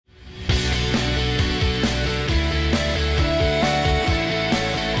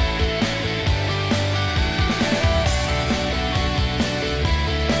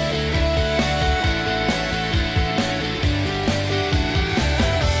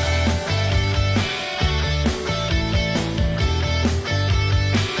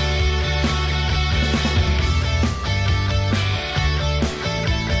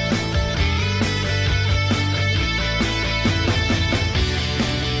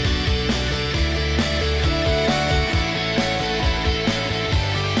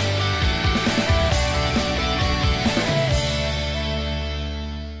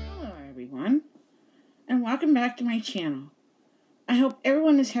channel. I hope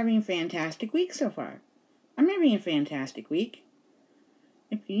everyone is having a fantastic week so far. I'm having a fantastic week.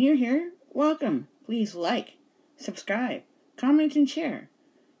 If you're new here, welcome. Please like, subscribe, comment, and share.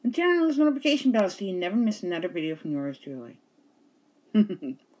 And turn on those notification bells so you never miss another video from yours truly.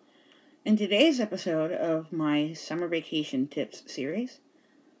 In today's episode of my summer vacation tips series,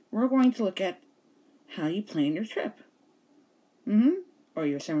 we're going to look at how you plan your trip. Or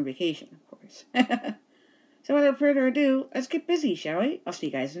your summer vacation, of course. So without further ado, let's get busy, shall we? I'll see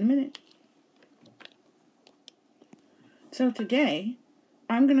you guys in a minute. So today,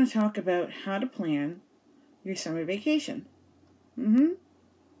 I'm going to talk about how to plan your summer vacation.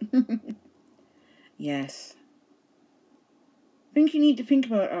 Yes. Things you need to think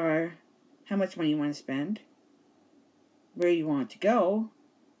about are how much money you want to spend, where you want to go,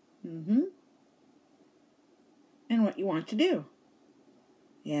 and what you want to do.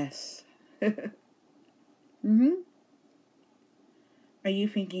 Yes. Are you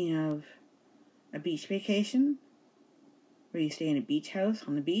thinking of a beach vacation? Where you stay in a beach house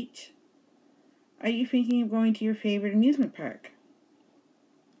on the beach? Are you thinking of going to your favorite amusement park?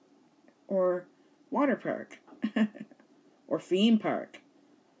 Or water park? Or theme park?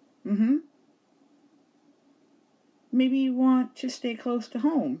 Maybe you want to stay close to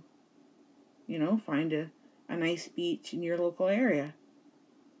home. You know, find a nice beach in your local area.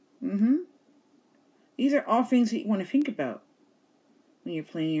 These are all things that you want to think about when you're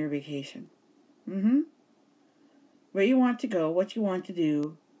planning your vacation. Where you want to go, what you want to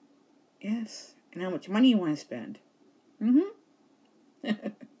do, yes, and how much money you want to spend.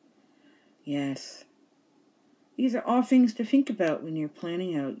 Yes. These are all things to think about when you're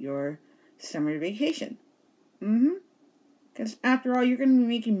planning out your summer vacation. Because after all, you're going to be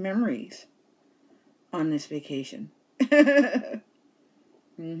making memories on this vacation.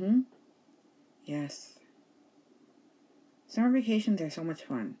 Yes. Summer vacations are so much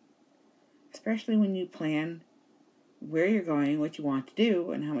fun. Especially when you plan where you're going, what you want to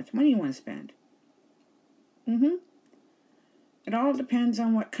do, and how much money you want to spend. It all depends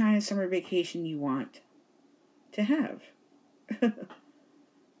on what kind of summer vacation you want to have.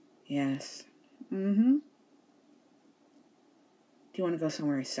 Yes. Do you want to go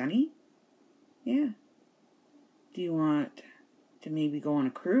somewhere sunny? Yeah. Do you want to maybe go on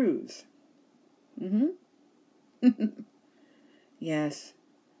a cruise? Yes.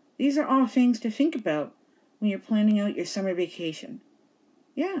 These are all things to think about when you're planning out your summer vacation.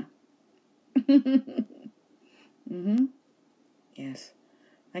 Yeah. Yes.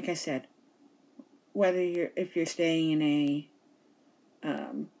 Like I said, if you're staying in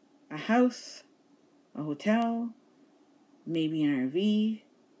a house, a hotel, maybe an RV,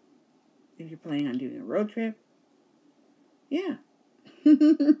 if you're planning on doing a road trip. Yeah.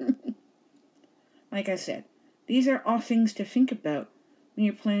 Like I said, these are all things to think about when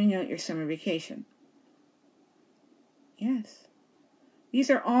you're planning out your summer vacation. Yes. These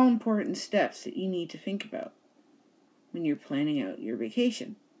are all important steps that you need to think about when you're planning out your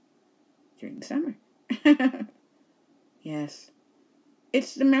vacation during the summer. Yes.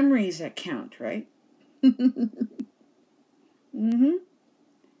 It's the memories that count, right?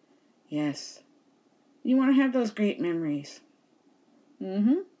 Yes. You want to have those great memories.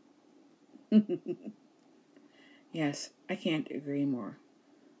 Yes, I can't agree more.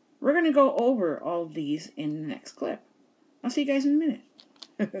 We're going to go over all of these in the next clip. I'll see you guys in a minute.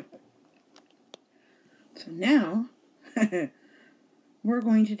 So now, we're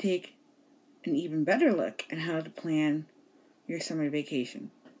going to take an even better look at how to plan your summer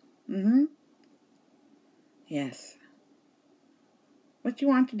vacation. Yes. What you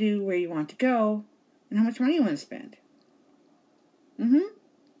want to do, where you want to go, and how much money you want to spend.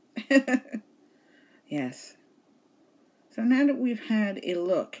 Yes. So now that we've had a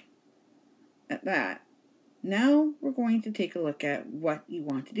look at that, now we're going to take a look at what you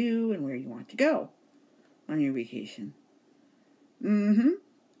want to do and where you want to go on your vacation.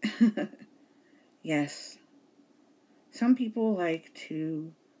 Yes. Some people like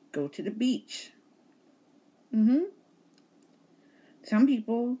to go to the beach. Some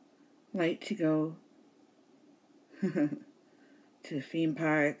people like to go to theme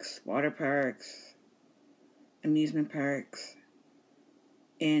parks, water parks, amusement parks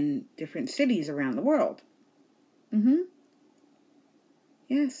in different cities around the world.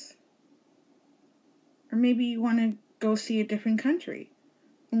 Yes. Or maybe you want to go see a different country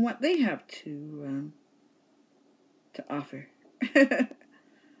and what they have to offer.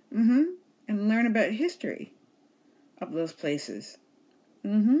 And learn about history of those places.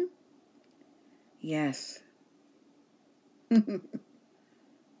 Yes.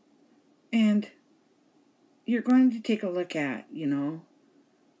 And you're going to take a look at,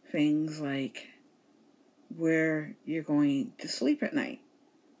 things like where you're going to sleep at night.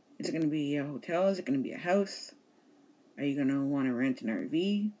 Is it going to be a hotel? Is it going to be a house? Are you going to want to rent an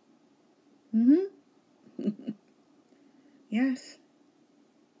RV? Yes.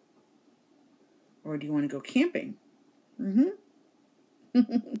 Or do you want to go camping?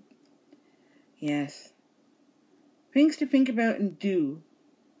 Yes. Things to think about and do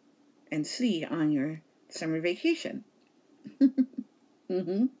and see on your summer vacation.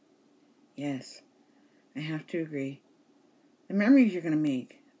 Yes, I have to agree. The memories you're going to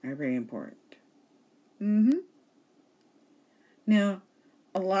make are very important. Now,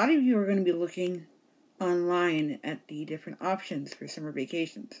 a lot of you are going to be looking online at the different options for summer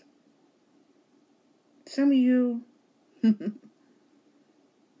vacations. Some of you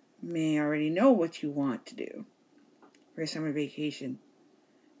may already know what you want to do for a summer vacation.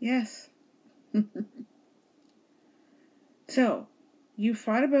 Yes. So, you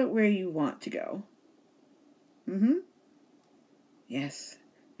thought about where you want to go. Yes,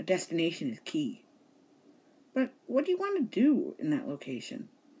 a destination is key. But what do you want to do in that location?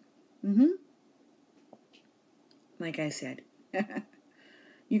 Like I said,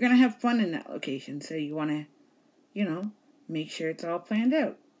 you're going to have fun in that location, so you want to, make sure it's all planned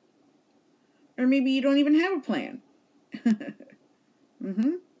out. Or maybe you don't even have a plan.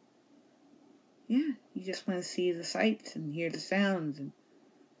 Yeah, you just want to see the sights and hear the sounds and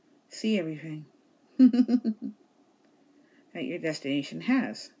see everything that your destination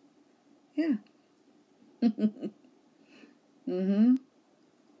has. Yeah.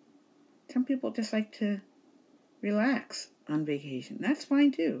 Some people just like to relax on vacation. That's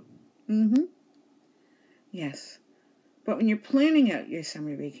fine too. Yes. But when you're planning out your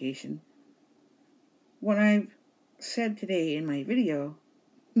summer vacation, what I've said today in my video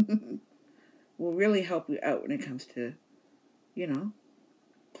will really help you out when it comes to,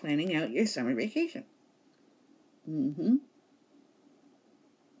 planning out your summer vacation.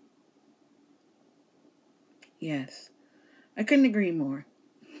 Yes. I couldn't agree more.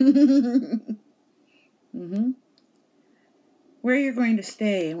 Where you're going to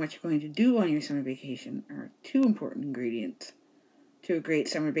stay and what you're going to do on your summer vacation are two important ingredients to a great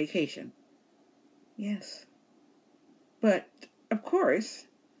summer vacation. Yes. But, of course,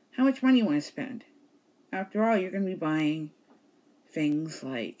 how much money you want to spend. After all, you're going to be buying things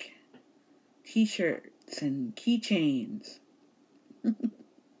like t-shirts and keychains.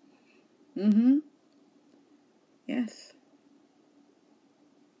 Yes.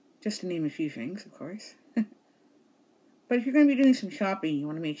 Just to name a few things, of course. But if you're going to be doing some shopping, you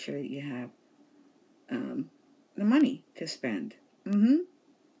want to make sure that you have the money to spend.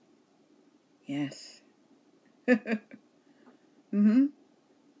 Yes.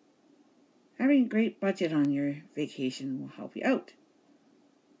 Having a great budget on your vacation will help you out,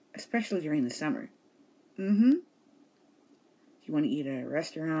 especially during the summer. If you want to eat at a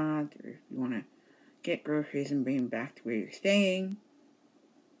restaurant, or if you want to get groceries and bring them back to where you're staying,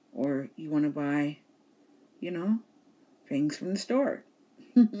 or you want to buy, things from the store.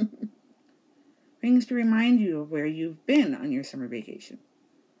 Things to remind you of where you've been on your summer vacation.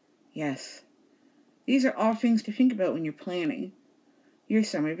 Yes. These are all things to think about when you're planning your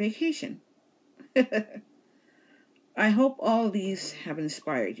summer vacation. I hope all of these have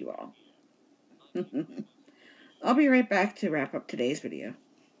inspired you all. I'll be right back to wrap up today's video.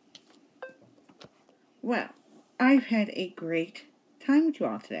 Well, I've had a great time with you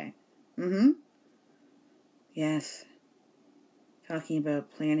all today. Yes. Talking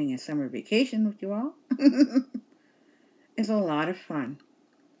about planning a summer vacation with you all is a lot of fun.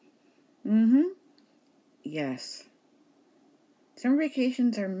 Yes. Summer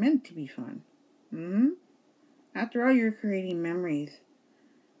vacations are meant to be fun. After all, you're creating memories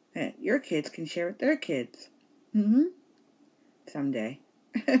that your kids can share with their kids. Someday.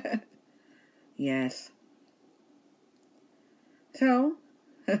 Yes. So,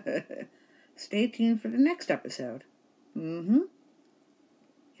 stay tuned for the next episode.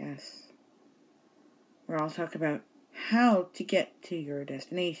 Yes. Where I'll talk about how to get to your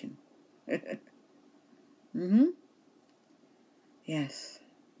destination. Yes.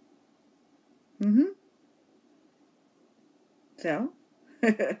 So,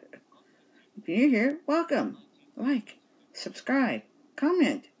 if you're new here, welcome. Like, subscribe,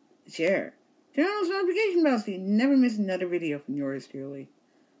 comment, share. Turn on those notification bells so you never miss another video from yours truly.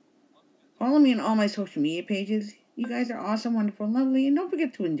 Follow me on all my social media pages. You guys are awesome, wonderful, lovely, and don't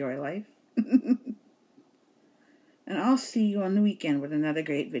forget to enjoy life. And I'll see you on the weekend with another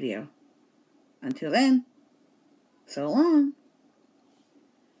great video. Until then, so long.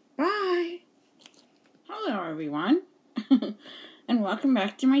 Bye. Hello everyone, and welcome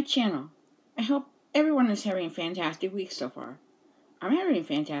back to my channel. I hope everyone is having a fantastic week so far. I'm having a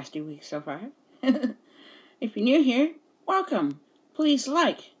fantastic week so far. If you're new here, welcome. Please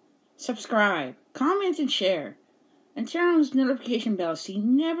like, subscribe, comment, and share. And turn on those notification bells so you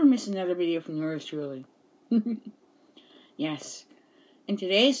never miss another video from yours truly. Yes, in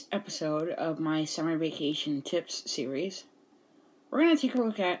today's episode of my summer vacation tips series, we're going to take a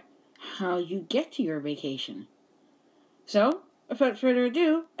look at how you get to your vacation. So, without further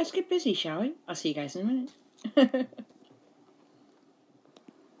ado, let's get busy, shall we? I'll see you guys in a minute.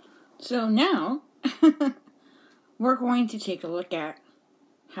 So now, we're going to take a look at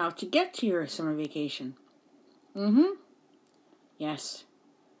how to get to your summer vacation. Yes,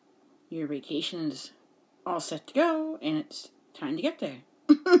 your vacation is all set to go, and it's time to get there.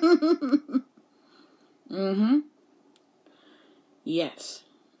 Yes.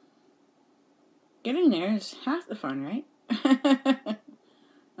 Getting there is half the fun, right?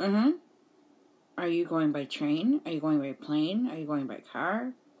 Are you going by train? Are you going by plane? Are you going by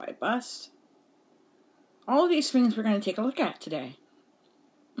car? By bus? All of these things we're going to take a look at today.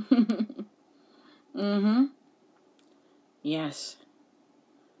 Yes.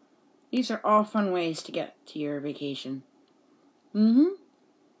 These are all fun ways to get to your vacation. I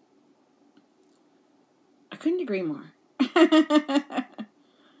couldn't agree more.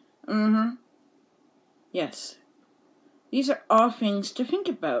 Yes. These are all things to think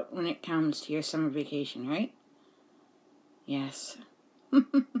about when it comes to your summer vacation, right? Yes.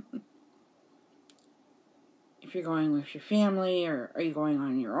 If you're going with your family, or are you going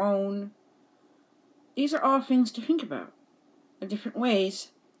on your own? These are all things to think about. The different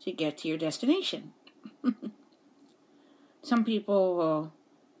ways to get to your destination. Some people will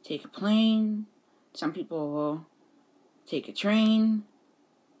take a plane. Some people will take a train.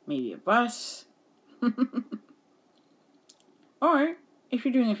 Maybe a bus. Or, if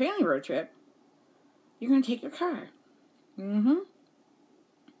you're doing a family road trip, you're going to take your car.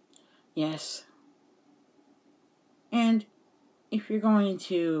 Yes. And if you're going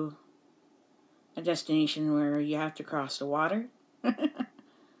to a destination where you have to cross the water, get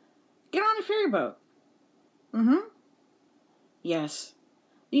on a ferry boat. Yes.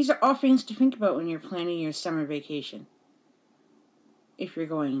 These are all things to think about when you're planning your summer vacation. If you're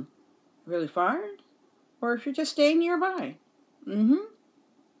going really far, or if you're just staying nearby.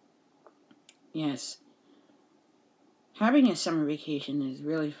 Yes. Having a summer vacation is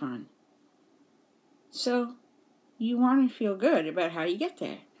really fun. So, you want to feel good about how you get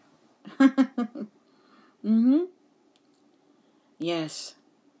there. Yes.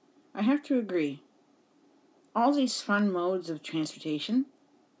 I have to agree. All these fun modes of transportation.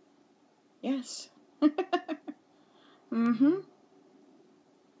 Yes.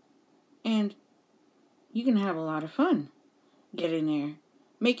 And you can have a lot of fun getting there,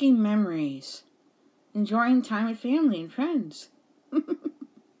 making memories, enjoying time with family and friends.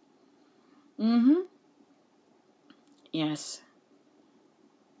 Yes.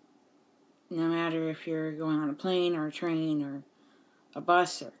 No matter if you're going on a plane or a train or a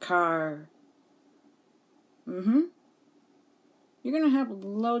bus or a car. You're going to have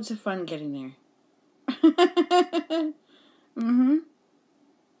loads of fun getting there.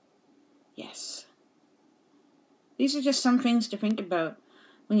 Yes. These are just some things to think about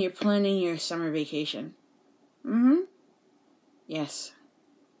when you're planning your summer vacation. Yes.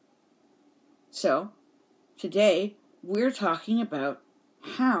 So, today we're talking about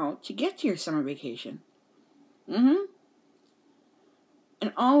how to get to your summer vacation. And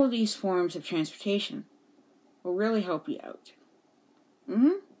all of these forms of transportation will really help you out.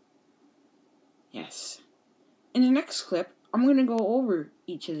 Yes. In the next clip, I'm going to go over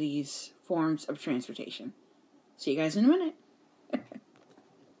each of these forms of transportation. See you guys in a minute.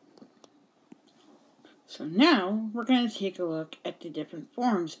 So now, we're going to take a look at the different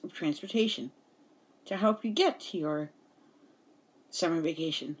forms of transportation to help you get to your summer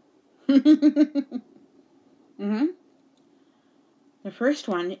vacation. The first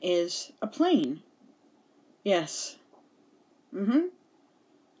one is a plane. Yes. You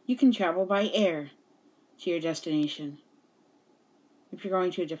can travel by air to your destination. If you're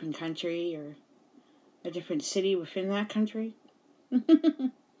going to a different country or a different city within that country.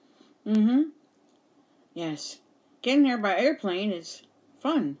 Yes. Getting there by airplane is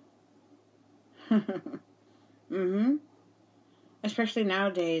fun. Especially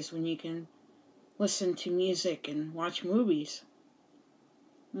nowadays when you can listen to music and watch movies.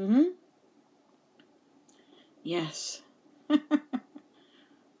 Yes. I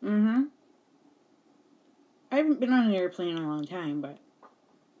haven't been on an airplane in a long time, but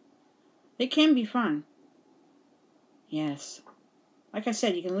they can be fun. Yes. Like I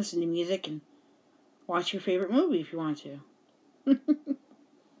said, you can listen to music and watch your favorite movie if you want to.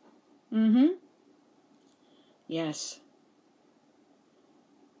 Mm-hmm. Yes.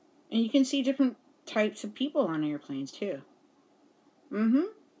 And you can see different types of people on airplanes, too. Mm-hmm.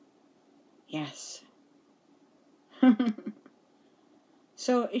 Yes.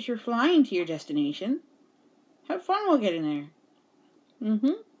 So, if you're flying to your destination, have fun while getting there.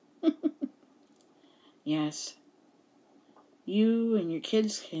 Mm-hmm. Yes. You and your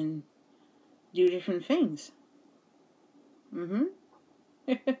kids can do different things. Mm-hmm.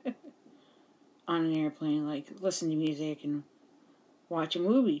 On an airplane, like listen to music and watch a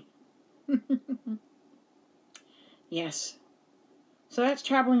movie. Yes. So that's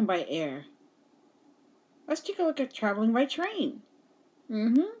traveling by air. Let's take a look at traveling by train.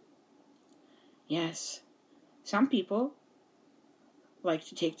 Mm-hmm. Yes. Some people like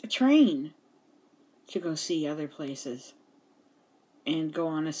to take the train to go see other places and go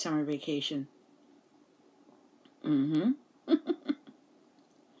on a summer vacation. Mm-hmm.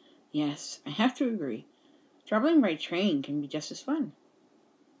 Yes, I have to agree. Traveling by train can be just as fun.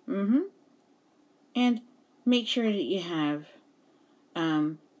 Mm-hmm. And make sure that you have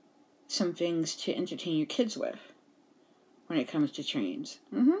some things to entertain your kids with when it comes to trains.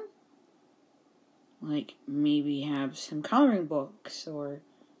 Mm-hmm. Like maybe have some coloring books, or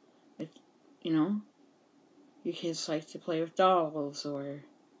if, you know, your kids like to play with dolls or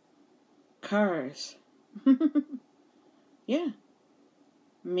cars. Yeah.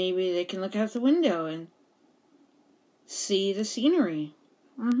 Maybe they can look out the window and see the scenery.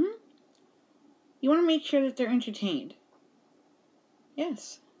 Mm-hmm. You want to make sure that they're entertained.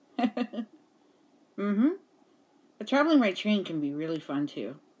 Yes. Mm-hmm. But traveling by train can be really fun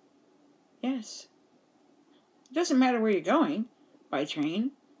too. Yes. It doesn't matter where you're going by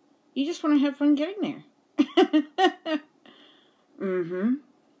train. You just want to have fun getting there. Mm-hmm.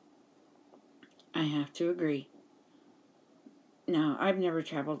 I have to agree. No, I've never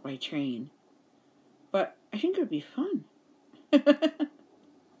traveled by train. But I think it would be fun.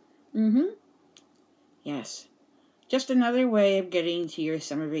 Mm-hmm. Yes. Just another way of getting to your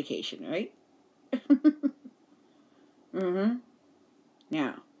summer vacation, right? Mm-hmm.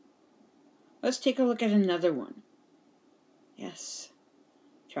 Now, let's take a look at another one. Yes.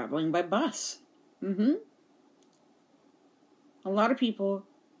 Traveling by bus. Mm-hmm. A lot of people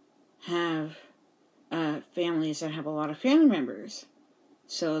have families that have a lot of family members.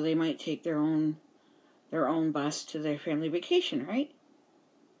 So they might take their own bus to their family vacation, right?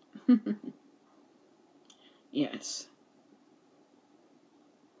 Yes.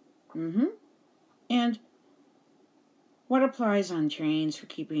 Mm-hmm. And what applies on trains for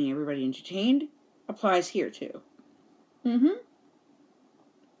keeping everybody entertained applies here too. Mm-hmm.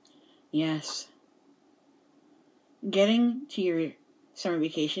 Yes. Getting to your summer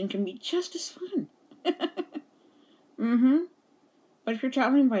vacation can be just as fun. Mm-hmm. But if you're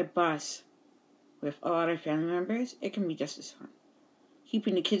traveling by bus with a lot of family members, it can be just as fun.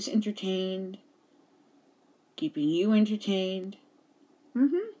 Keeping the kids entertained, keeping you entertained.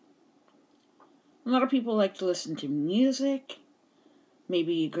 Mm-hmm. A lot of people like to listen to music,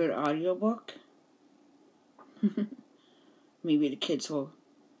 maybe a good audiobook. Maybe the kids will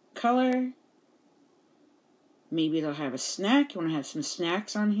color. Maybe they'll have a snack. You want to have some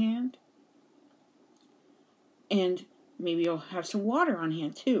snacks on hand. And maybe you'll have some water on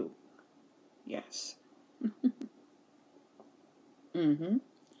hand too. Yes. Mm-hmm.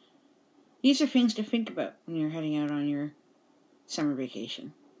 These are things to think about when you're heading out on your summer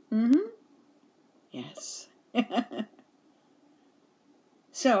vacation. Mm-hmm. Yes.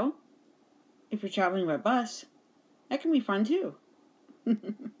 So, if you're traveling by bus, that can be fun too.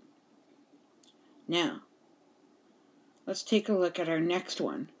 Now, let's take a look at our next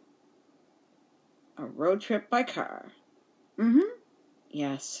one. A road trip by car. Mm-hmm.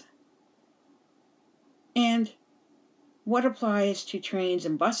 Yes. And what applies to trains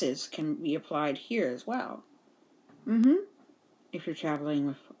and buses can be applied here as well. Mm-hmm. If you're traveling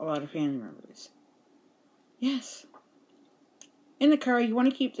with a lot of family members. Yes. In the car, you want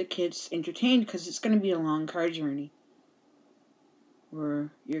to keep the kids entertained because it's going to be a long car journey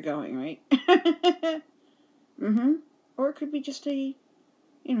where you're going, right? Mm-hmm. Or it could be just a,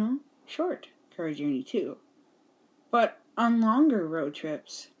 short car journey too. But on longer road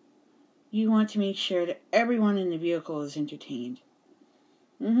trips, you want to make sure that everyone in the vehicle is entertained.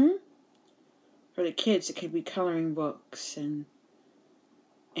 Mm-hmm. For the kids, it could be coloring books and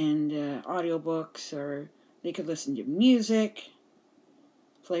audiobooks, or they could listen to music,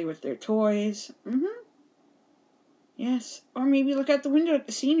 play with their toys. Mm-hmm. Yes. Or maybe look out the window at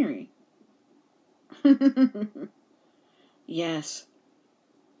the scenery. Yes.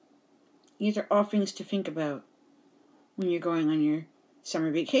 These are all things to think about when you're going on your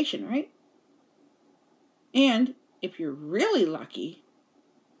summer vacation, right? And if you're really lucky,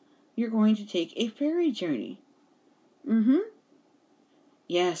 you're going to take a ferry journey.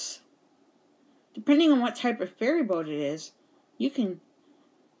 Yes. Depending on what type of ferry boat it is, you can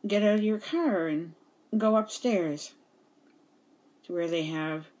get out of your car and go upstairs to where they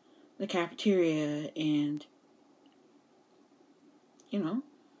have the cafeteria and,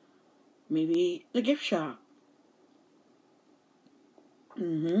 maybe the gift shop.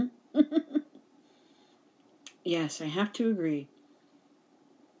 Yes, I have to agree.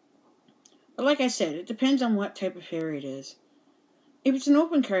 But like I said, it depends on what type of ferry it is. If it's an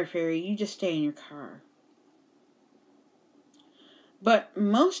open car ferry, you just stay in your car. But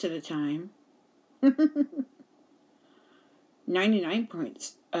most of the time,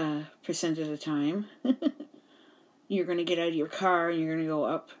 99% of the time, you're going to get out of your car and you're going to go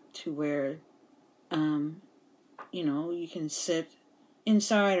up to where, you can sit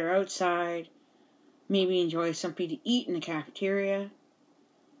inside or outside, maybe enjoy something to eat in the cafeteria,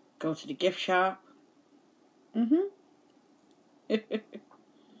 go to the gift shop.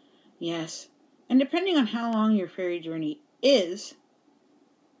 Yes. And depending on how long your ferry journey is,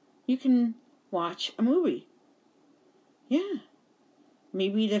 you can watch a movie. Yeah.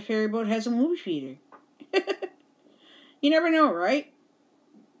 Maybe the ferry boat has a movie theater. You never know, right?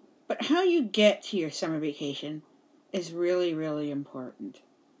 But how you get to your summer vacation is really, really important.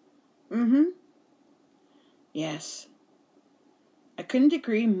 Yes. I couldn't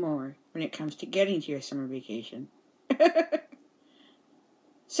agree more when it comes to getting to your summer vacation.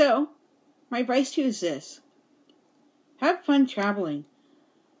 So, my advice to you is this. Have fun traveling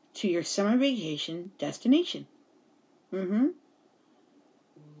to your summer vacation destination. You're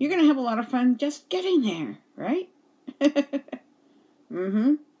going to have a lot of fun just getting there, right?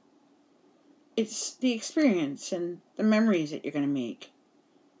 It's the experience and the memories that you're going to make.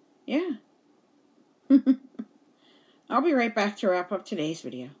 Yeah. I'll be right back to wrap up today's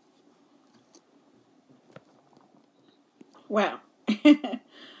video. Well,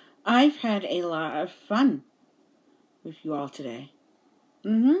 I've had a lot of fun with you all today.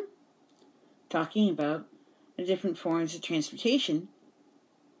 Talking about the different forms of transportation.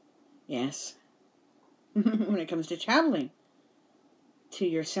 Yes. When it comes to traveling to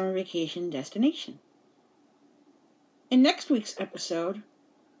your summer vacation destination. In next week's episode,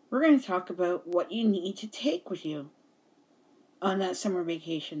 we're going to talk about what you need to take with you on that summer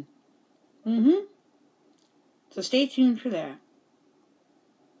vacation. So stay tuned for that.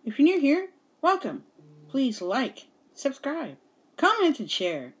 If you're new here, welcome. Please like, subscribe, comment, and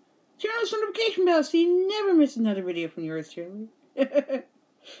share. Turn on the notification bell so you never miss another video from yours truly.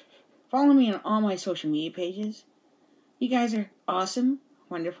 Follow me on all my social media pages. You guys are awesome,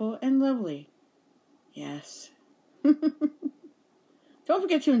 wonderful, and lovely. Yes. Don't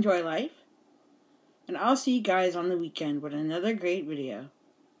forget to enjoy life. And I'll see you guys on the weekend with another great video.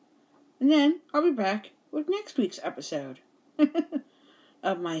 And then I'll be back with next week's episode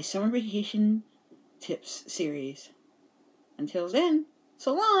of my summer vacation tips series. Until then,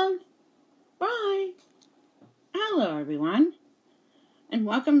 so long. Bye. Hello, everyone. And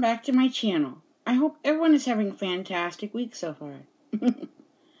welcome back to my channel. I hope everyone is having a fantastic week so far.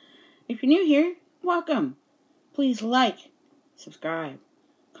 If you're new here, welcome. Please like, subscribe,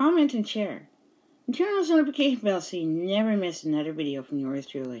 comment, and share. And turn on the notification bell so you never miss another video from yours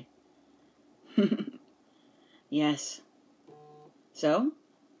truly. Yes. So,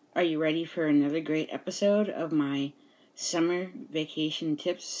 are you ready for another great episode of my summer vacation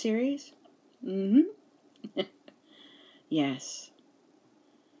tips series? Yes.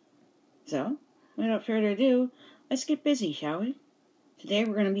 So, without further ado, let's get busy, shall we? Today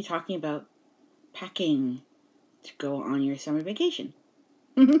we're going to be talking about packing to go on your summer vacation.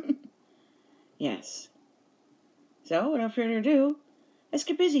 Yes. So, without further ado, let's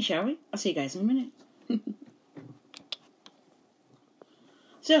get busy, shall we? I'll see you guys in a minute.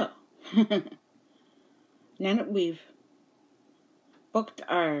 So, now that we've booked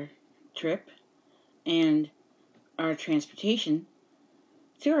our trip and our transportation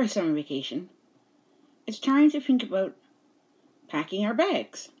to our summer vacation, it's time to think about packing our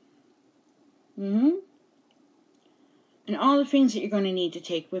bags. And all the things that you're going to need to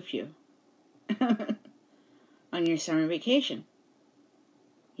take with you on your summer vacation.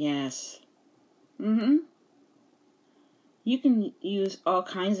 Yes. You can use all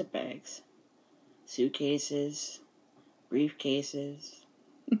kinds of bags. Suitcases, briefcases.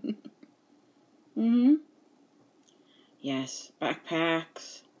 Yes,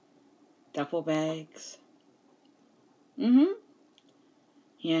 backpacks, duffel bags. Mm-hmm.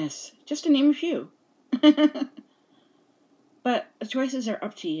 Yes, just to name a few. But the choices are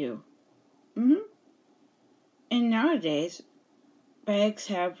up to you. Mm-hmm. And nowadays, bags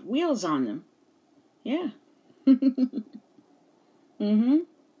have wheels on them. Yeah. Mm-hmm.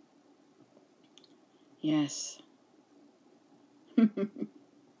 Yes.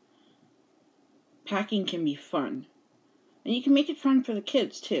 Packing can be fun. And you can make it fun for the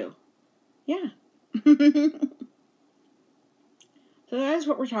kids, too. Yeah. So that is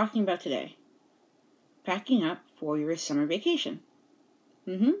what we're talking about today. Packing up for your summer vacation.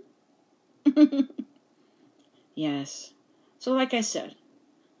 Mm-hmm. Yes. So like I said,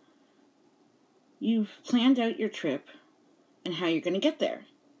 you've planned out your trip and how you're going to get there.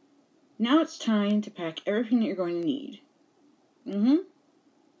 Now it's time to pack everything that you're going to need. Mm-hmm.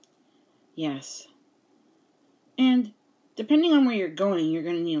 Yes. And depending on where you're going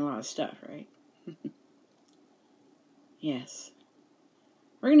to need a lot of stuff, right? Yes.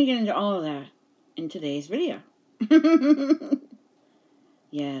 We're going to get into all of that in today's video.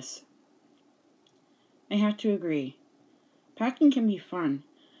 Yes. I have to agree. Packing can be fun.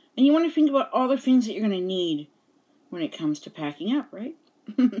 And you want to think about all the things that you're going to need when it comes to packing up, right?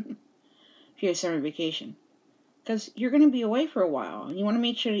 For your summer vacation. Because you're going to be away for a while. And you want to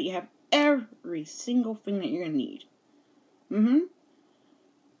make sure that you have every single thing that you're going to need. Mm-hmm.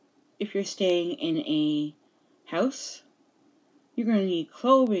 If you're staying in a house, you're going to need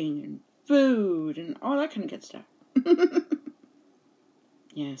clothing and food and all that kind of good stuff.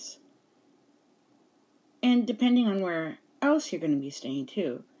 Yes. And depending on where else you're going to be staying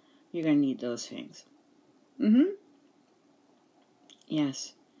too, you're going to need those things. Mm-hmm.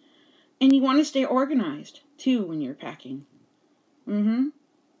 Yes. And you want to stay organized too when you're packing. Mm-hmm.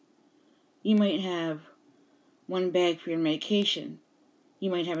 You might have one bag for your medication. You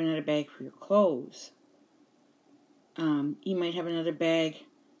might have another bag for your clothes. You might have another bag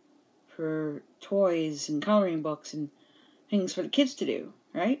for toys and coloring books and things for the kids to do,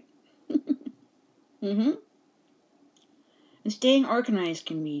 right? Mm-hmm. And staying organized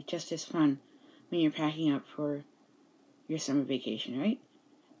can be just as fun when you're packing up for your summer vacation, right?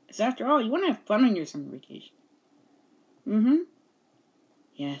 Because after all, you want to have fun on your summer vacation. Mm-hmm.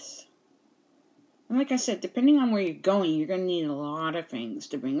 Yes. And like I said, depending on where you're going to need a lot of things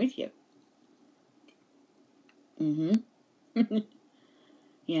to bring with you. Mm-hmm.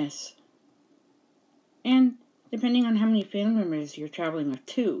 Yes. And depending on how many family members you're traveling with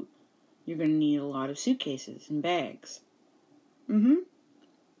too, you're going to need a lot of suitcases and bags. Mm-hmm.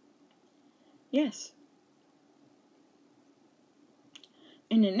 Yes.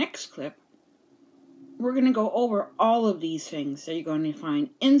 In the next clip, we're going to go over all of these things that you're going to find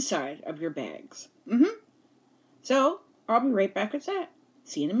inside of your bags. Mm-hmm. So, I'll be right back with that.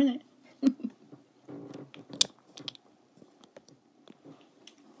 See you in a minute.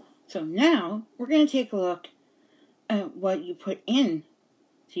 So now, we're going to take a look at what you put in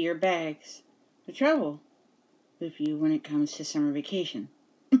to your bags to travel with you when it comes to summer vacation.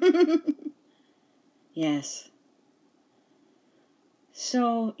 Yes.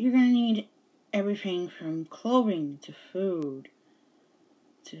 So, you're going to need everything from clothing to food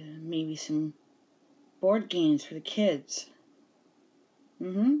to maybe some board games for the kids.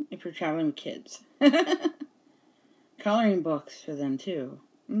 If you're traveling with kids. Coloring books for them too.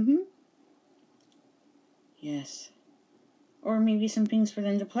 Yes. Or maybe some things for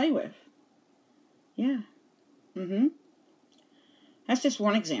them to play with. Yeah. That's just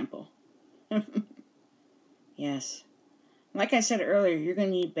one example. Yes. Like I said earlier, you're going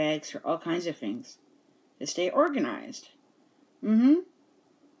to need bags for all kinds of things to stay organized.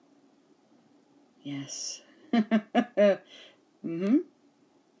 Yes.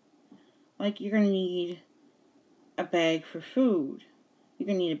 Like you're going to need a bag for food. You're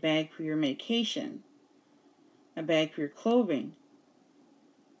going to need a bag for your medication. A bag for your clothing.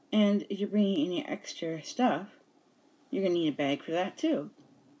 And if you're bringing any extra stuff, you're going to need a bag for that too.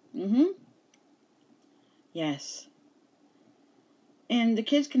 Yes. And the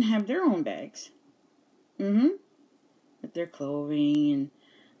kids can have their own bags. With their clothing and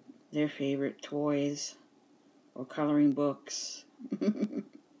their favorite toys. Or coloring books.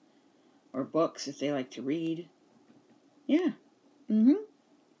 Or books if they like to read. Yeah.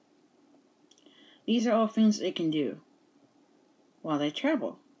 These are all things they can do while they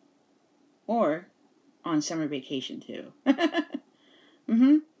travel. Or on summer vacation too.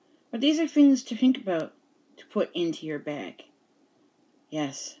 But these are things to think about to put into your bag.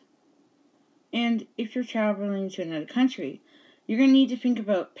 Yes. And if you're traveling to another country, you're going to need to think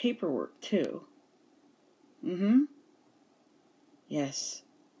about paperwork too. Yes.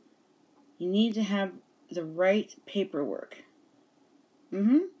 You need to have the right paperwork.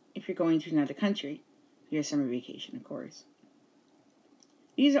 If you're going to another country for your summer vacation, of course.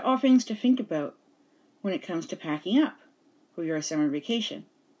 These are all things to think about when it comes to packing up for your summer vacation.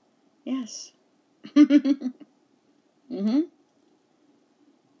 Yes.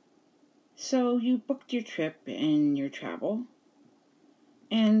 So you booked your trip and your travel,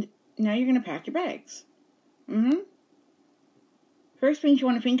 and now you're going to pack your bags. First things you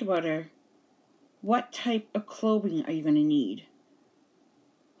want to think about are, what type of clothing are you going to need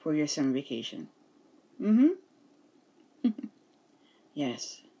for your summer vacation?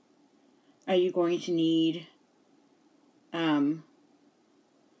 Yes. Are you going to need,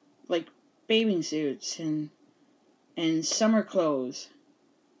 like bathing suits and summer clothes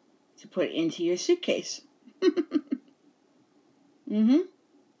to put into your suitcase?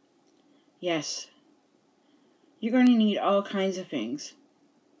 Yes. You're going to need all kinds of things.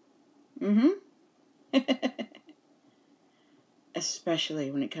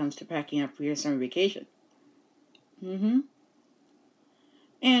 Especially when it comes to packing up for your summer vacation.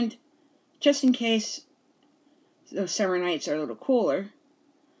 And just in case those summer nights are a little cooler,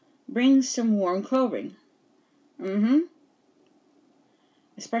 bring some warm clothing.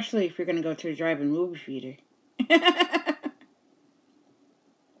 Especially if you're going to go to a drive-in movie theater.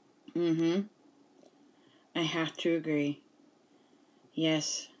 I have to agree.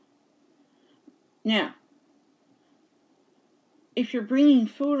 Yes. Now, if you're bringing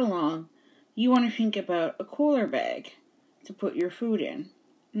food along, you want to think about a cooler bag to put your food in.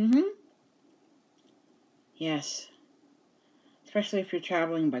 Yes. Especially if you're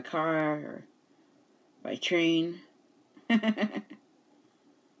traveling by car or by train.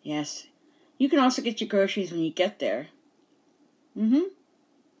 Yes. You can also get your groceries when you get there.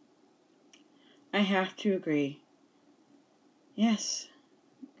 I have to agree. Yes.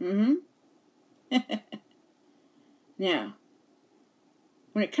 Now,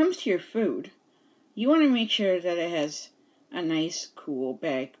 when it comes to your food, you want to make sure that it has a nice, cool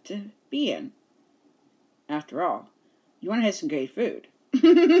bag to be in. After all, you want to have some great food.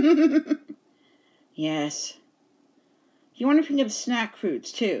 Yes. You want to think of snack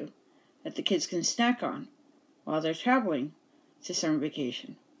foods, too, that the kids can snack on while they're traveling to summer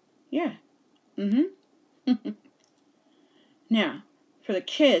vacation. Yeah. Now, for the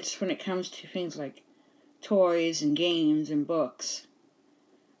kids, when it comes to things like toys and games and books,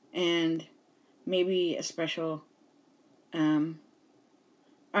 and maybe a special item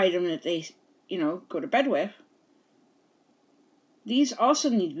that they, go to bed with, these also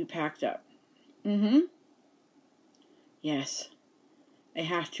need to be packed up. Yes, I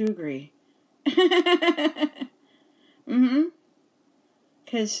have to agree.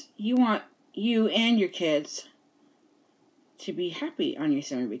 Because you want you and your kids to be happy on your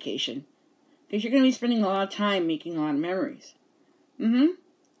summer vacation. Because you're going to be spending a lot of time making a lot of memories. And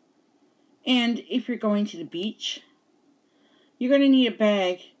if you're going to the beach, you're going to need a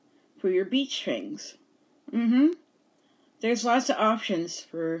bag for your beach things. There's lots of options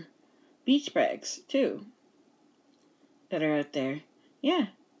for beach bags, too, that are out there. Yeah.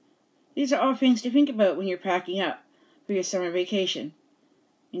 These are all things to think about when you're packing up for your summer vacation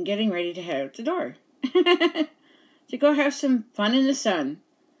and getting ready to head out the door. To go have some fun in the sun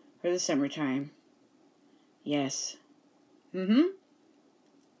for the summertime. Yes.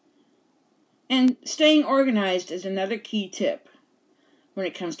 And staying organized is another key tip when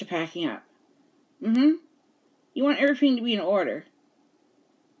it comes to packing up. You want everything to be in order.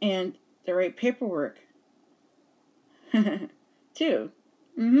 And the right paperwork. Too.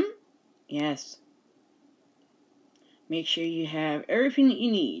 Yes. Make sure you have everything that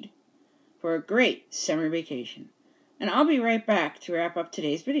you need for a great summer vacation. And I'll be right back to wrap up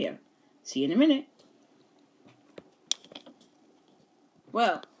today's video. See you in a minute.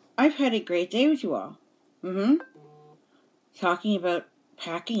 Well, I've had a great day with you all. Talking about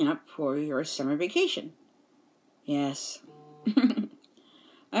packing up for your summer vacation. Yes.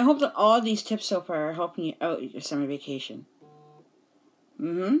 I hope that all these tips so far are helping you out with your summer vacation.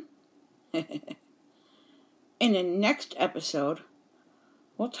 In the next episode,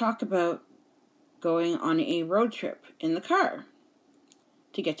 we'll talk about going on a road trip in the car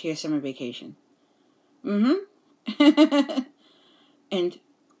to get to your summer vacation. And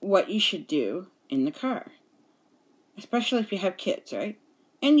what you should do in the car. Especially if you have kids, right?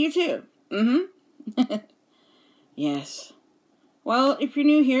 And you too. Yes. Well, if you're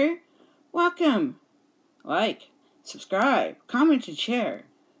new here, welcome. Like, subscribe, comment, and share.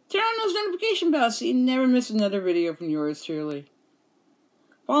 Turn on those notification bells so you never miss another video from yours truly.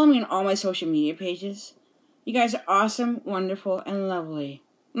 Follow me on all my social media pages. You guys are awesome, wonderful, and lovely.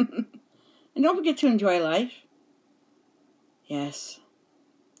 And don't forget to enjoy life. Yes.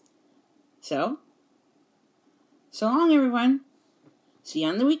 So long, everyone. See you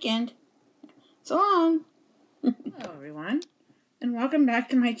on the weekend. So long. Hello, everyone, and welcome back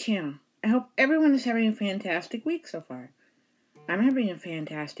to my channel. I hope everyone is having a fantastic week so far. I'm having a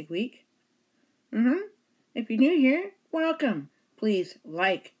fantastic week. If you're new here, welcome. Please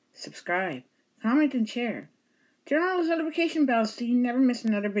like, subscribe, comment, and share. Turn on those notification bells so you never miss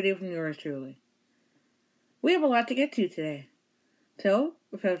another video from yours truly. We have a lot to get to today. So,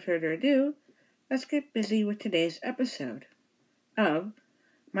 without further ado, let's get busy with today's episode of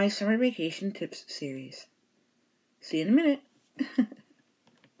my Summer Vacation Tips series. See you in a minute.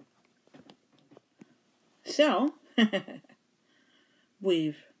 So,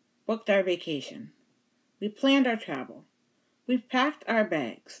 we've booked our vacation. We planned our travel. We've packed our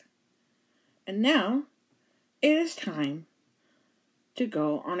bags. And now, it is time to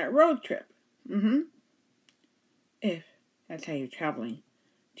go on a road trip. If that's how you're traveling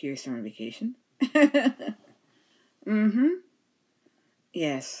to your summer vacation.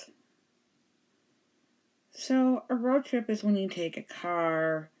 Yes. So, a road trip is when you take a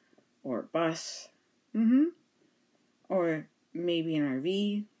car or a bus. Or maybe an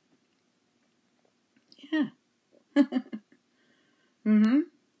RV. Yeah.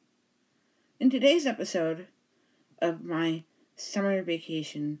 In today's episode of my Summer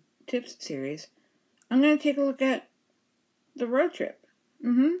Vacation Tips series, I'm going to take a look at the road trip.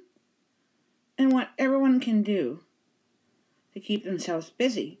 And what everyone can do to keep themselves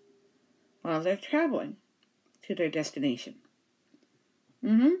busy while they're traveling to their destination.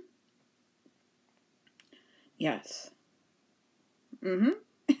 Yes. You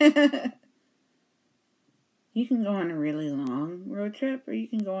can go on a really long road trip, or you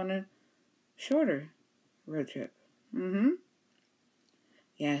can go on a shorter road trip.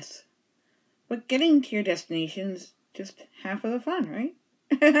 Yes. But getting to your destination's just half of the fun, right?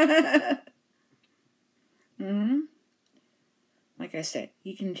 Like I said,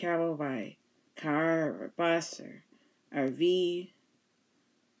 you can travel by car or bus or RV.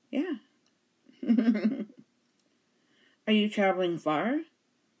 Yeah. Are you traveling far?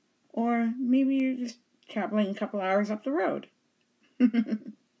 Or maybe you're just traveling a couple hours up the road.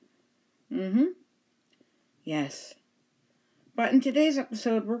 Yes. But in today's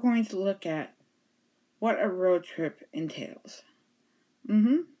episode, we're going to look at what a road trip entails.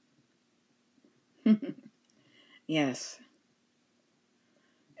 Yes.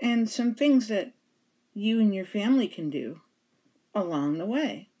 And some things that you and your family can do along the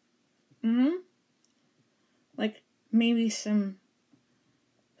way. Like maybe some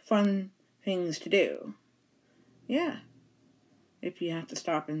fun things to do. Yeah. If you have to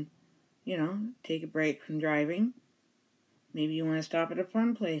stop and, take a break from driving. Maybe you want to stop at a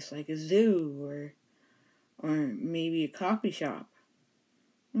fun place like a zoo or maybe a coffee shop.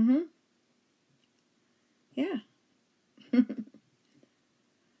 Yeah.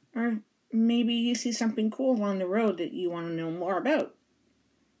 Or maybe you see something cool along the road that you want to know more about.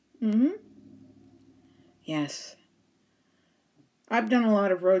 Yes. I've done a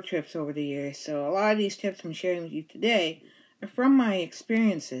lot of road trips over the years, so a lot of these tips I'm sharing with you today are from my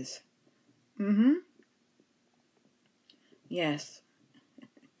experiences. Yes.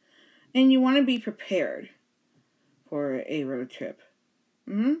 And you want to be prepared for a road trip.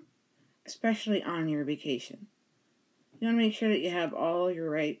 Especially on your vacation. You want to make sure that you have all your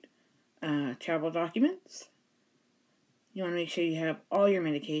right travel documents. You want to make sure you have all your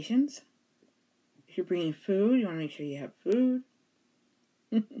medications. If you're bringing food, you want to make sure you have food.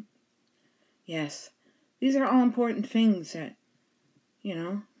 Yes. These are all important things that,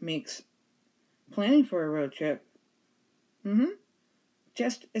 makes planning for a road trip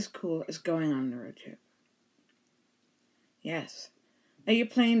just as cool as going on the road trip. Yes. Are you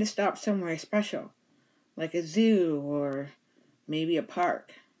planning to stop somewhere special, like a zoo or maybe a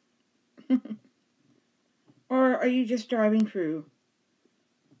park? Or are you just driving through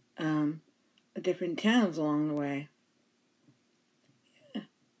different towns along the way? Yeah.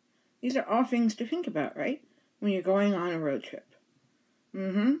 These are all things to think about, right? When you're going on a road trip.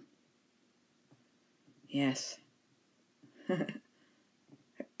 Yes.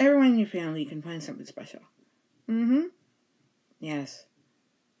 Everyone in your family can find something special. Yes.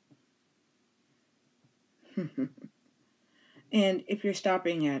 And if you're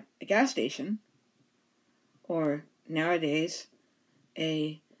stopping at a gas station, or nowadays,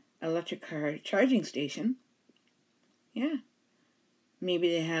 a electric car charging station, yeah, maybe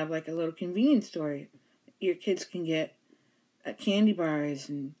they have like a little convenience store. Your kids can get candy bars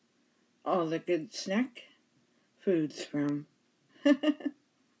and all the good snack foods from.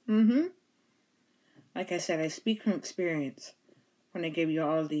 Like I said, I speak from experience when I give you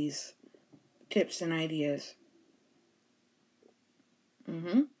all these tips and ideas.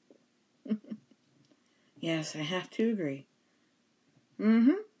 Mm-hmm. Yes, I have to agree.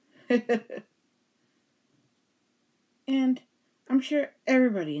 Mm-hmm. And I'm sure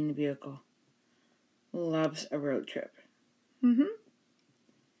everybody in the vehicle loves a road trip. Mm-hmm.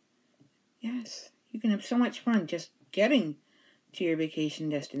 Yes, you can have so much fun just getting to your vacation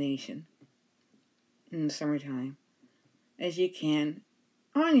destination in the summertime as you can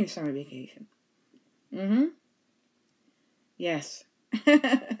on your summer vacation. Mm-hmm. Yes.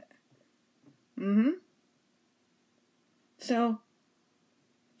 Mm-hmm. So,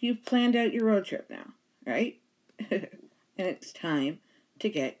 you've planned out your road trip now, right? And it's time to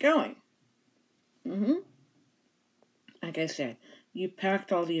get going. Mm-hmm. Like I said, you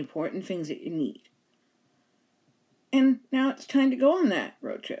packed all the important things that you need. And now it's time to go on that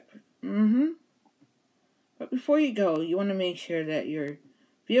road trip. Mm-hmm. But before you go, you want to make sure that your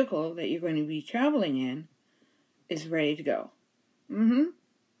vehicle that you're going to be traveling in is ready to go. Mm-hmm.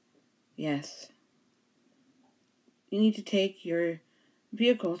 Yes. You need to take your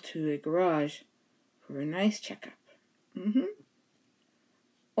vehicle to a garage for a nice checkup. Mm-hmm.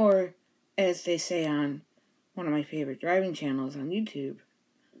 Or, as they say on one of my favorite driving channels on YouTube,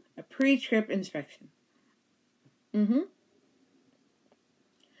 a pre-trip inspection. Mm-hmm.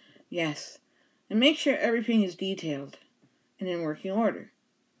 Yes. And make sure everything is detailed and in working order.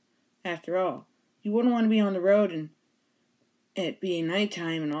 After all, you wouldn't want to be on the road and it being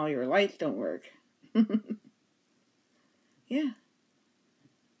nighttime and all your lights don't work. Yeah.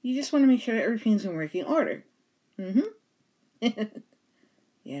 You just want to make sure that everything's in working order. Mm-hmm.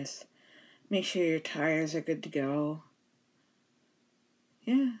 Yes. Make sure your tires are good to go.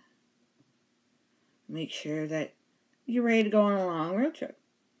 Yeah. Make sure that you're ready to go on a long road trip.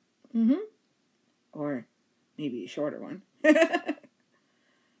 Mm-hmm. Or maybe a shorter one.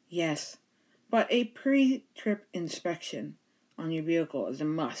 Yes. But a pre-trip inspection on your vehicle is a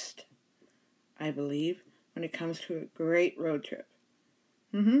must, I believe, when it comes to a great road trip.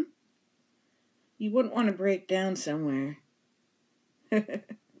 Mm-hmm. You wouldn't want to break down somewhere.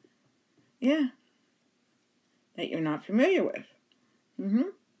 Yeah. That you're not familiar with. Mm-hmm.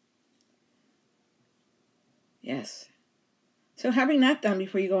 Yes. So having that done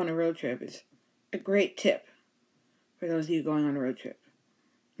before you go on a road trip is a great tip for those of you going on a road trip.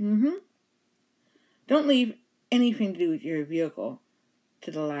 Mm-hmm. Don't leave anything to do with your vehicle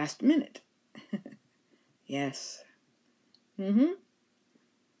to the last minute. Yes. Mm-hmm.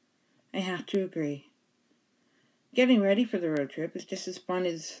 I have to agree. Getting ready for the road trip is just as fun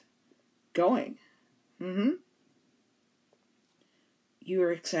as going. Mm-hmm. You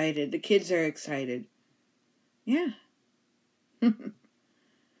are excited. The kids are excited. Yeah. In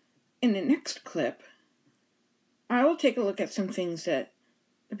the next clip, I will take a look at some things that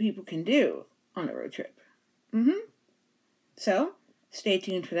the people can do on a road trip. Mm-hmm. So, stay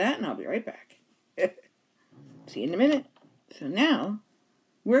tuned for that, and I'll be right back. See you in a minute. So now,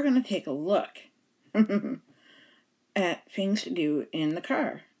 we're going to take a look at things to do in the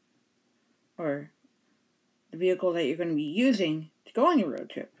car, or the vehicle that you're going to be using to go on your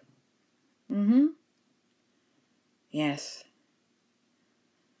road trip. Mm-hmm. Yes.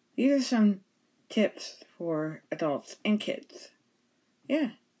 These are some tips for adults and kids.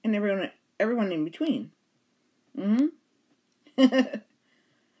 Yeah, and everyone in between. Mm-hmm.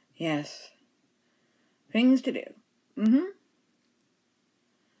 Yes. Things to do. Mm-hmm.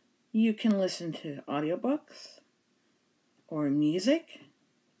 You can listen to audiobooks or music.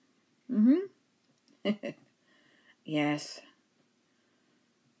 Mm-hmm. Yes.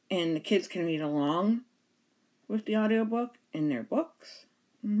 And the kids can read along with the audiobook in their books.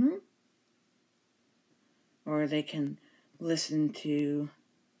 Mm-hmm. Or they can listen to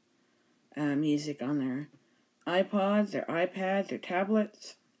music on their iPods, their iPads, their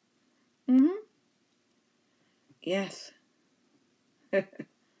tablets. Mm-hmm. Yes.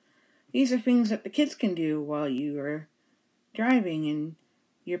 These are things that the kids can do while you are driving and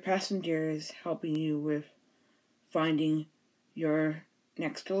your passenger is helping you with finding your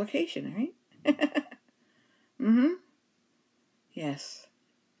next location, right? Mm-hmm. Yes.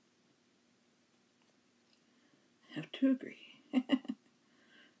 Have to agree.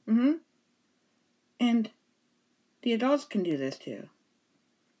 Mm-hmm. And the adults can do this too.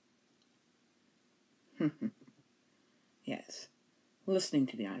 Yes. Listening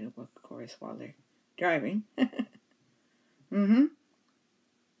to the audiobook, of course, while they're driving. Mm-hmm.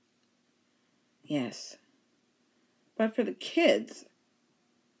 Yes. But for the kids,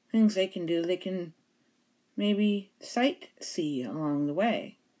 things they can do, they can maybe sightsee along the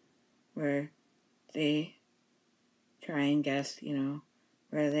way, where they try and guess,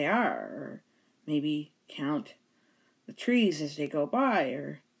 where they are, or maybe count the trees as they go by,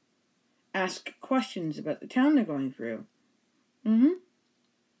 or ask questions about the town they're going through.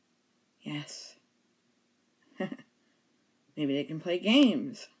 Yes. Maybe they can play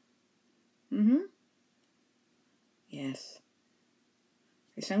games. Yes.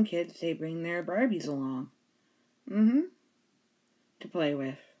 For some kids, they bring their Barbies along. To play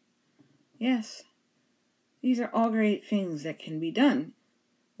with. Yes. These are all great things that can be done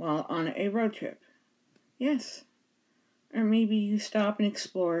while on a road trip. Yes. Or maybe you stop and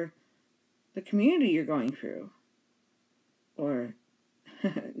explore the community you're going through. Or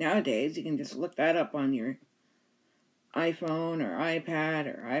nowadays, you can just look that up on your iPhone or iPad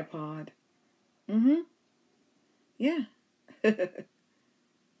or iPod. Yeah.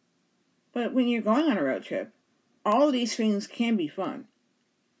 But when you're going on a road trip, all of these things can be fun.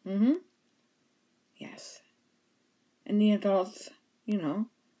 Yes. And the adults,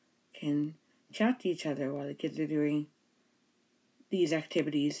 can chat to each other while the kids are doing these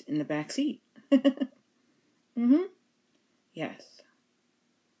activities in the back seat. Yes.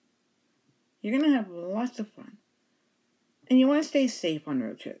 You're going to have lots of fun. And you want to stay safe on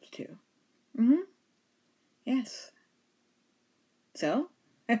road trips, too. Yes. So,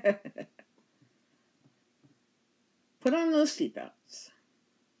 put on those seatbelts.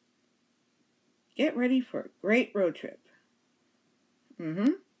 Get ready for a great road trip.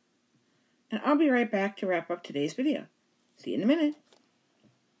 And I'll be right back to wrap up today's video. See you in a minute.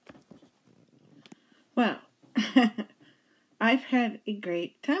 Well, I've had a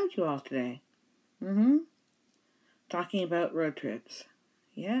great time with you all today. Talking about road trips.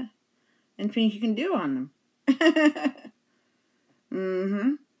 Yeah. And things you can do on them.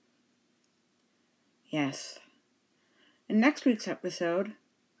 Yes. In next week's episode,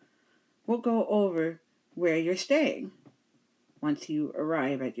 we'll go over where you're staying once you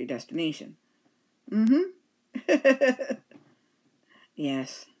arrive at your destination.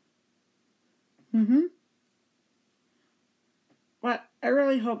 Yes. But I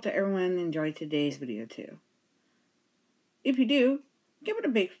really hope that everyone enjoyed today's video too. If you do, give it a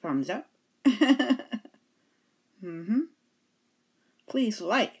big thumbs up. Please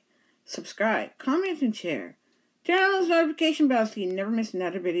like, subscribe, comment, and share. Turn on those notification bells so you never miss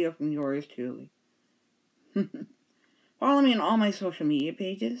another video from yours truly. Follow me on all my social media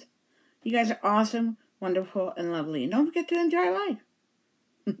pages. You guys are awesome, wonderful, and lovely. And don't forget to enjoy life.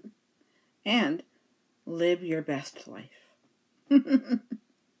 And live your best life.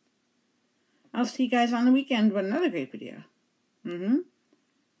 I'll see you guys on the weekend with another great video. And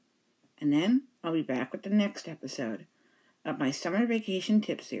then I'll be back with the next episode of my summer vacation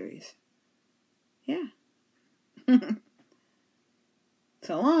tip series. Yeah.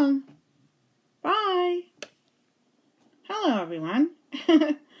 So long. Bye. Hello, everyone.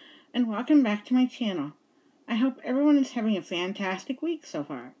 And welcome back to my channel. I hope everyone is having a fantastic week so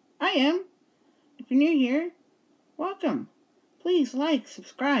far. I am. If you're new here, welcome. Please like,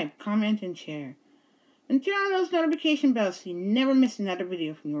 subscribe, comment, and share. And turn on those notification bells so you never miss another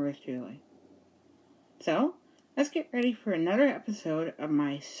video from yours truly. So, let's get ready for another episode of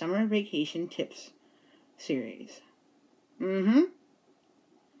my summer vacation tips series.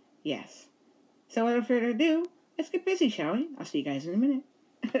 Yes. So without further ado, let's get busy, shall we? I'll see you guys in a minute.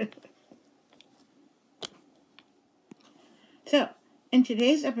 So, in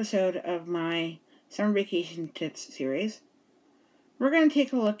today's episode of my summer vacation tips series, we're going to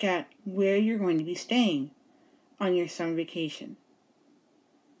take a look at where you're going to be staying on your summer vacation.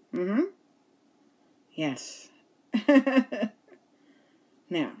 Yes.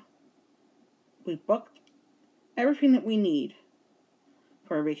 Now, we booked everything that we need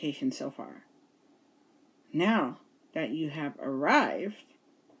for our vacation so far. Now that you have arrived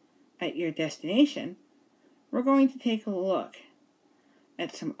at your destination, we're going to take a look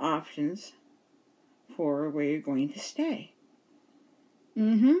at some options for where you're going to stay.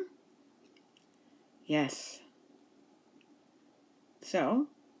 Yes. So,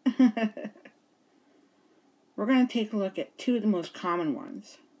 we're going to take a look at two of the most common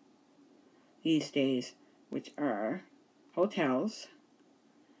ones these days, which are hotels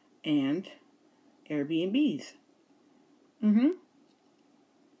and Airbnbs.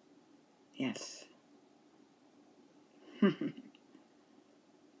 Yes.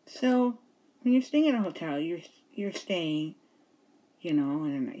 So, when you're staying at a hotel, you're staying, in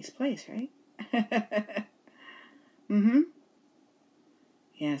a nice place, right?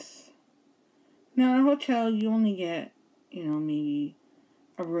 Yes. Now, in a hotel, you only get, maybe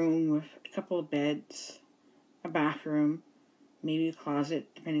a room with a couple of beds, a bathroom, maybe a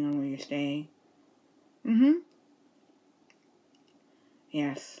closet, depending on where you're staying. Mm-hmm.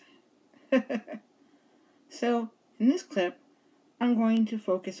 Yes. So, in this clip, I'm going to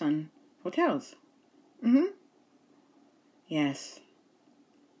focus on hotels. Mm-hmm. Yes.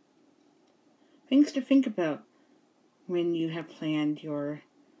 Things to think about when you have planned your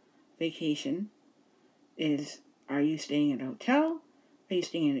vacation is, are you staying at a hotel? Are you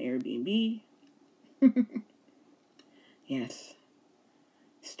staying at an Airbnb? Yes.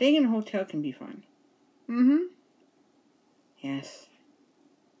 Staying in a hotel can be fun. Mm-hmm. Yes.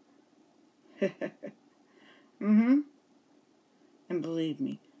 Mm-hmm. And believe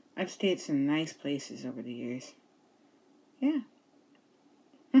me, I've stayed at some nice places over the years. Yeah.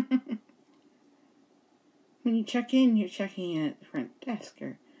 When you check in, you're checking in at the front desk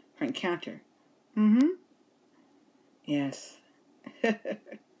or front counter. Mm-hmm. Yes.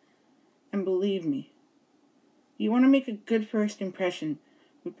 And believe me, you want to make a good first impression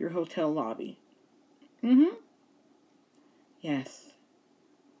with your hotel lobby. Mm-hmm. Yes.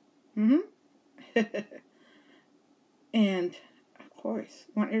 Mm-hmm. And, of course,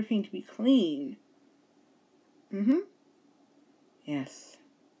 you want everything to be clean. Mm-hmm. Yes.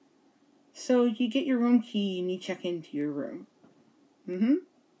 So you get your room key and you check into your room. Mm-hmm.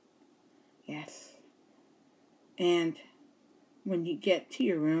 Yes. And when you get to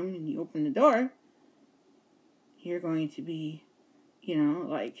your room and you open the door, you're going to be,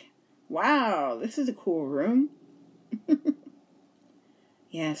 like, wow, this is a cool room.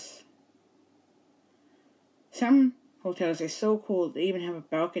 Yes. Some hotels are so cool they even have a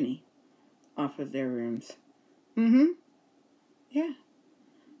balcony off of their rooms. Mm-hmm. Yeah.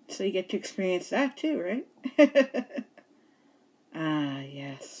 So you get to experience that too, right? Ah,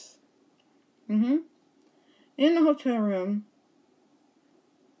 yes. Mm-hmm. In the hotel room,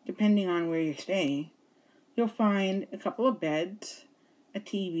 depending on where you're staying, you'll find a couple of beds, a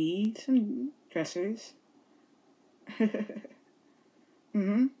TV, some dressers.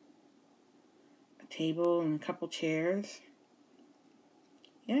 Mm-hmm. A table and a couple chairs.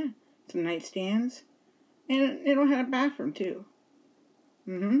 Yeah. Some nightstands. And it'll have a bathroom too.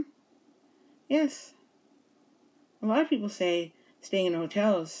 Mm-hmm. Yes. A lot of people say staying in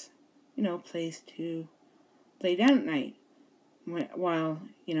hotels, a place to lay down at night while,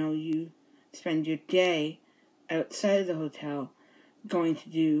 you spend your day outside of the hotel going to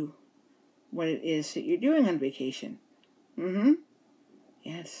do what it is that you're doing on vacation. Mm-hmm.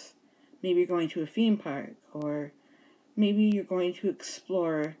 Yes. Maybe you're going to a theme park, or maybe you're going to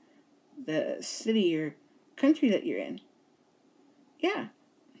explore the city or country that you're in. Yeah.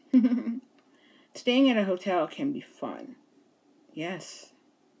 Staying at a hotel can be fun. Yes.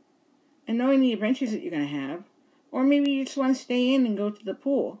 And knowing the adventures that you're going to have, or maybe you just want to stay in and go to the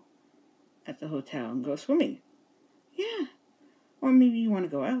pool at the hotel and go swimming. Yeah. Or maybe you want to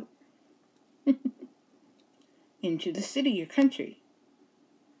go out into the city or country.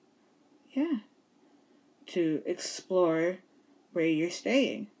 Yeah. To explore where you're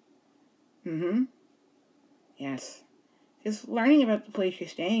staying. Mm-hmm. Yes. Because learning about the place you're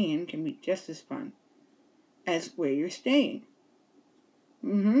staying in can be just as fun as where you're staying.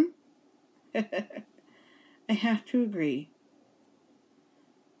 Mm-hmm. I have to agree.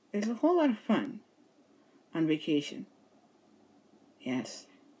 There's a whole lot of fun on vacation. Yes.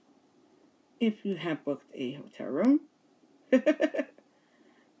 If you have booked a hotel room.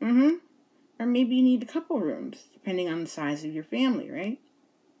 Mm-hmm. Or maybe you need a couple rooms, depending on the size of your family, right?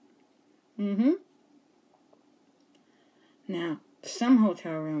 Mm-hmm. Now, some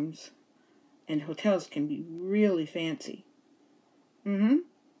hotel rooms and hotels can be really fancy. Mm-hmm.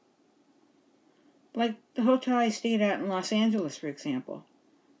 Like the hotel I stayed at in Los Angeles, for example.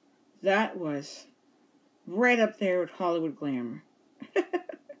 That was right up there with Hollywood glamour.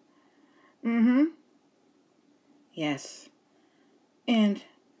 Mm-hmm. Yes. And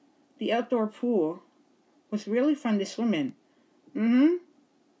the outdoor pool was really fun to swim in. Mm-hmm.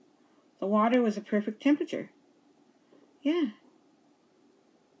 The water was a perfect temperature. Yeah.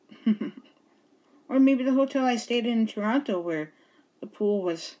 Or maybe the hotel I stayed in Toronto, where the pool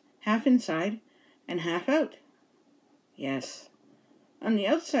was half inside and half out. Yes. On the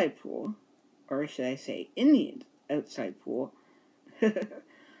outside pool, or should I say in the outside pool,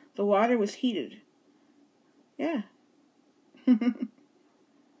 the water was heated. Yeah.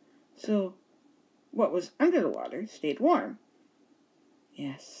 So what was under the water stayed warm.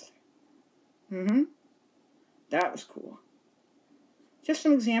 Yes. Mm-hmm. That was cool. Just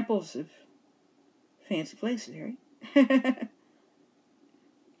some examples of fancy places, right?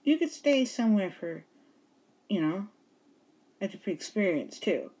 You could stay somewhere for, a different experience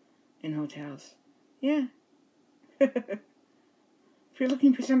too, in hotels. Yeah. If you're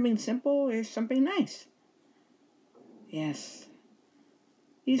looking for something simple or something nice, Yes.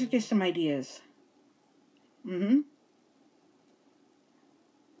 These are just some ideas. In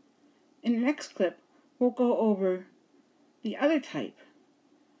the next clip, we'll go over the other type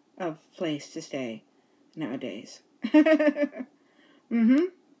of place to stay nowadays.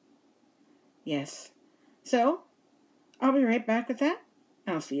 Yes. So, I'll be right back with that.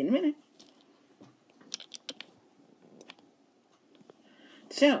 I'll see you in a minute.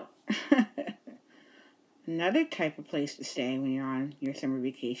 So, another type of place to stay when you're on your summer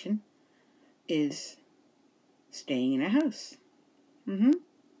vacation is staying in a house.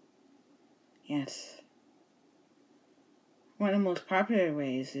 Yes. One of the most popular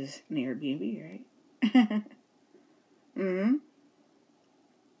ways is an Airbnb, right?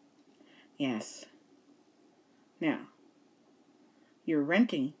 Yes. Now, you're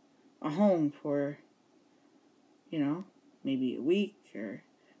renting a home for, maybe a week or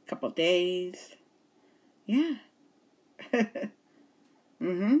a couple of days. Yeah.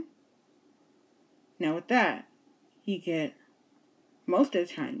 Now with that, most of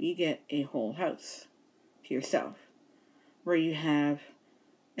the time, you get a whole house to yourself, where you have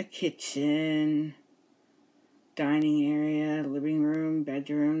a kitchen, dining area, living room,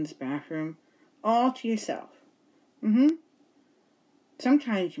 bedrooms, bathroom, all to yourself.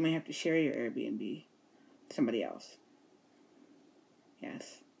 Sometimes you might have to share your Airbnb with somebody else.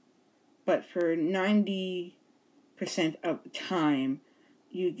 Yes. But for 90% of the time,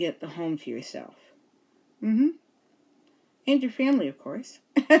 you get the home to yourself. And your family, of course.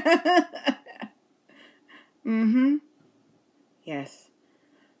 Yes.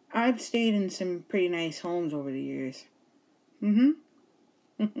 I've stayed in some pretty nice homes over the years.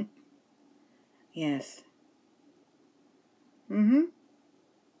 Yes. We've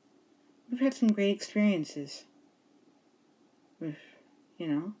had some great experiences with,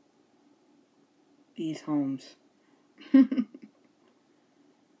 these homes.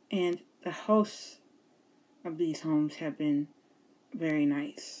 And the hosts of these homes have been very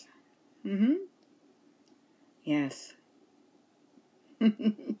nice. Yes. But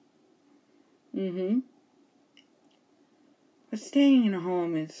staying in a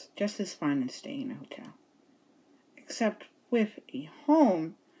home is just as fun as staying in a hotel. Except with a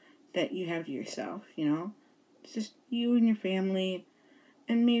home that you have to yourself, It's just you and your family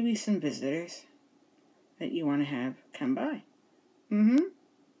and maybe some visitors that you want to have come by.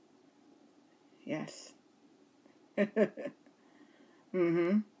 Yes.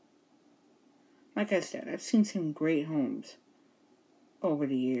 Like I said, I've seen some great homes over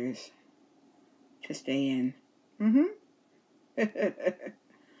the years to stay in. And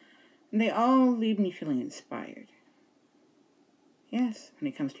they all leave me feeling inspired. Yes, when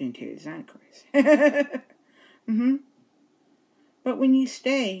it comes to interior design, of course. But when you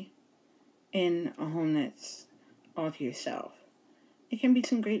stay in a home that's all to yourself, it can be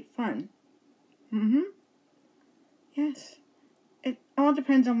some great fun. Yes. It all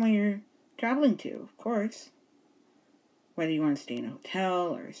depends on where you're traveling to, of course. Whether you want to stay in a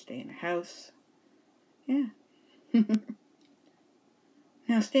hotel or stay in a house. Yeah.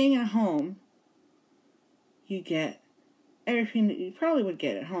 Now, staying in a home, you get everything that you probably would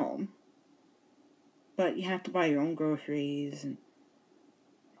get at home. But you have to buy your own groceries and...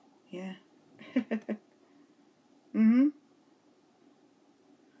 Yeah. Now,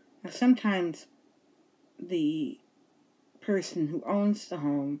 sometimes the person who owns the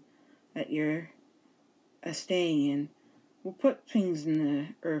home that you're staying in will put things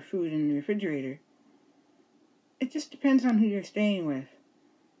or food in the refrigerator. It just depends on who you're staying with.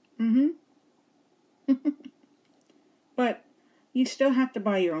 But you still have to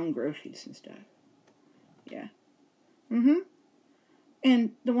buy your own groceries and stuff. Yeah.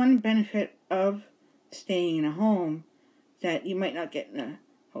 And the one benefit of staying in a home that you might not get in a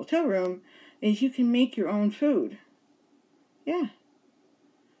hotel room is you can make your own food. Yeah.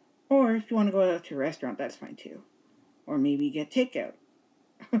 Or if you want to go out to a restaurant, that's fine too. Or maybe get takeout.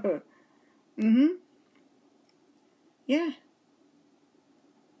 Yeah.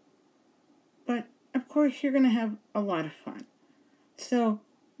 But, of course, you're going to have a lot of fun. So,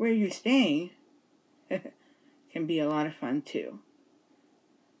 where you're staying can be a lot of fun too.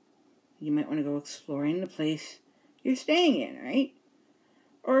 You might want to go exploring the place you're staying in, right?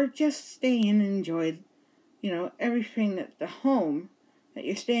 Or just stay in and enjoy, everything that the home that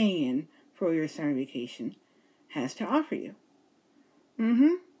you're staying in for your summer vacation has to offer you.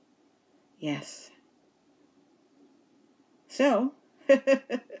 Yes. So,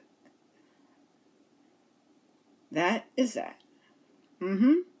 that is that.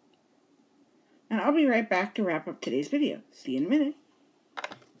 And I'll be right back to wrap up today's video. See you in a minute.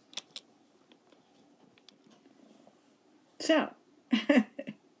 So,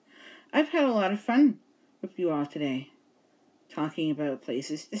 I've had a lot of fun with you all today, talking about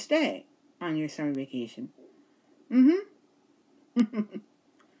places to stay on your summer vacation.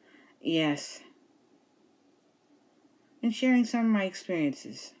 Yes. And sharing some of my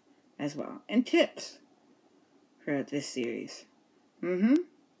experiences as well, and tips throughout this series. On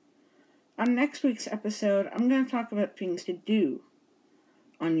next week's episode, I'm going to talk about things to do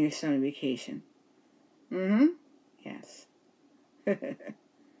on your summer vacation. Yes.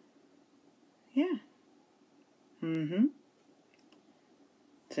 Yeah.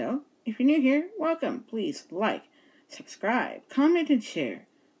 So, if you're new here, welcome. Please like, subscribe, comment, and share.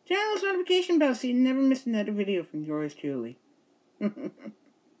 Turn on those notification bells so you never miss another video from yours truly. Don't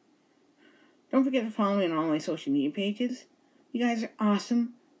forget to follow me on all my social media pages. You guys are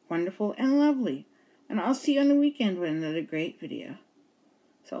awesome, wonderful, and lovely. And I'll see you on the weekend with another great video.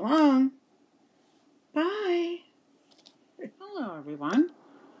 So long. Bye. Hello, everyone,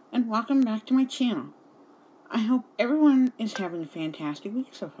 and welcome back to my channel. I hope everyone is having a fantastic week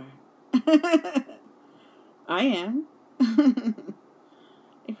so far. I am.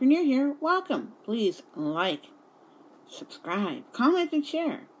 If you're new here, welcome. Please like, subscribe, comment, and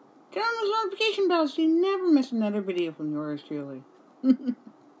share. Turn on those notification bells so you never miss another video from yours truly.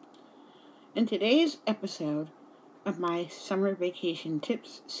 In today's episode of my Summer Vacation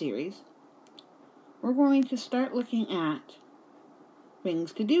Tips series, we're going to start looking at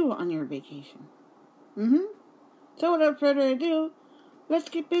things to do on your vacation. So without further ado, let's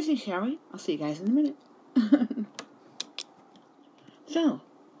get busy, shall we? I'll see you guys in a minute. So,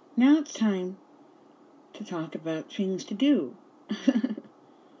 now it's time to talk about things to do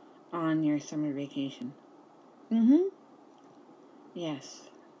on your summer vacation.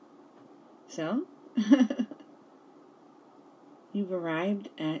 Yes. So, you've arrived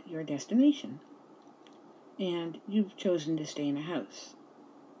at your destination, and you've chosen to stay in a house.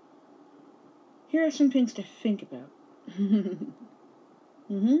 Here are some things to think about.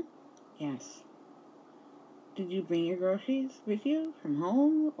 Yes. Did you bring your groceries with you from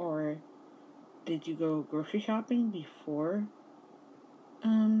home, or did you go grocery shopping before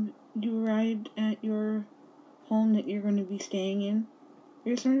you arrived at your home that you're going to be staying in for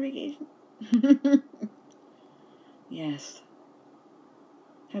your summer vacation? Yes.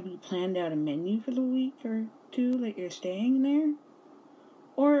 Have you planned out a menu for the week or two that you're staying there?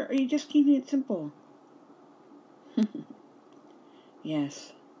 Or are you just keeping it simple?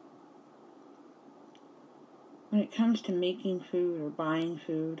 Yes. When it comes to making food or buying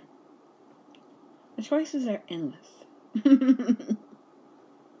food, the choices are endless.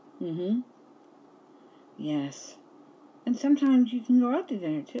 Yes. And sometimes you can go out to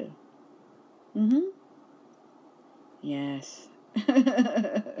dinner too. Yes.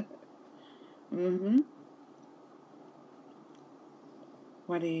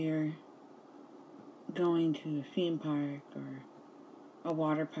 Whether you're going to a theme park or a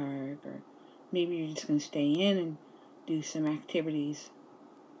water park, or maybe you're just going to stay in and do some activities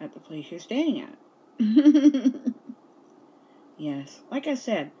at the place you're staying at. Yes, like I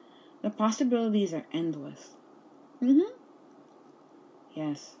said, the possibilities are endless.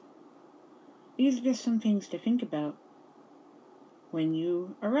 Yes. These are just some things to think about when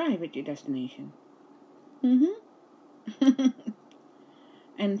you arrive at your destination.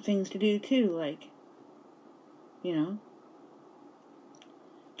 And things to do too, like,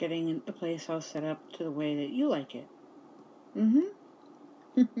 getting the place all set up to the way that you like it.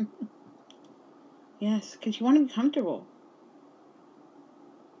 Yes, because you want to be comfortable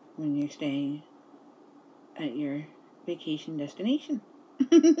when you're staying at your vacation destination.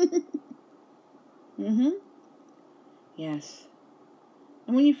 Yes.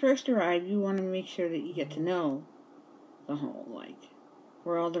 And when you first arrive, you want to make sure that you get to know the home, like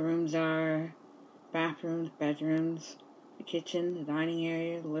where all the rooms are, bathrooms, bedrooms, the kitchen, the dining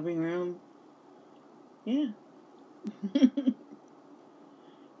area, the living room. Yeah.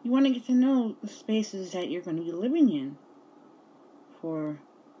 You want to get to know the spaces that you're going to be living in for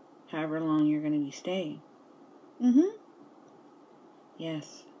however long you're going to be staying.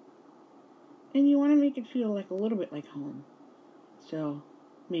 Yes. And you want to make it feel like a little bit like home. So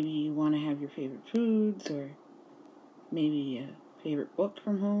maybe you want to have your favorite foods, or maybe a favorite book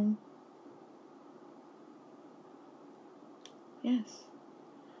from home. Yes.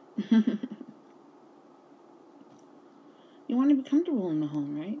 You want to be comfortable in the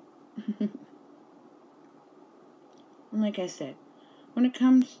home, right? And like I said, when it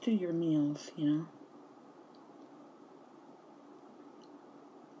comes to your meals,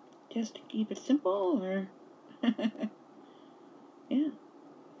 just to keep it simple, or yeah.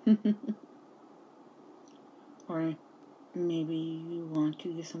 Or maybe you want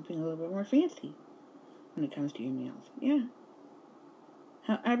to get something a little bit more fancy when it comes to your meals. Yeah.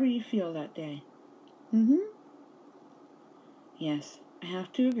 However you feel that day. Yes, I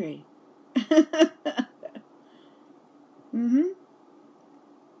have to agree.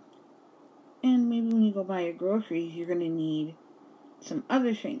 And maybe when you go buy your groceries, you're going to need some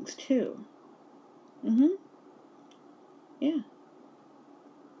other things too. Yeah.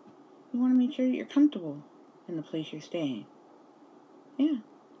 You want to make sure that you're comfortable in the place you're staying. Yeah.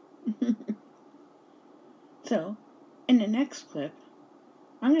 So, in the next clip,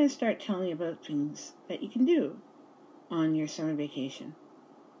 I'm going to start telling you about things that you can do on your summer vacation.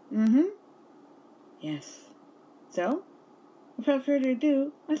 Yes. So, without further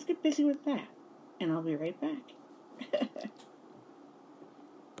ado, let's get busy with that. And I'll be right back.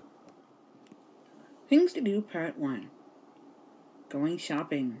 Things to do, part 1. Going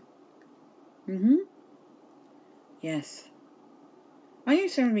shopping. Yes. On your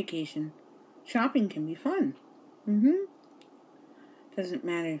summer vacation, shopping can be fun. Doesn't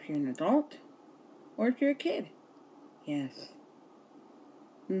matter if you're an adult or if you're a kid. Yes.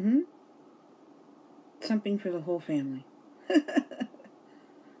 Something for the whole family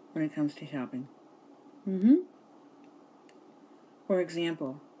when it comes to shopping. For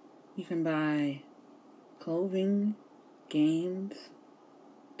example, you can buy clothing, games,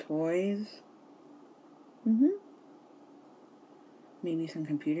 toys. Maybe some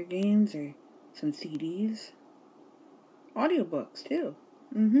computer games or some CDs. Audiobooks, too.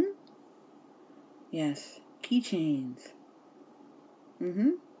 Yes. Keychains.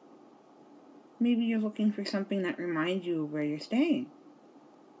 Maybe you're looking for something that reminds you of where you're staying.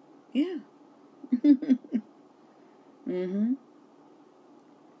 Yeah.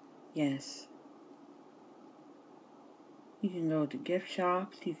 Yes. You can go to gift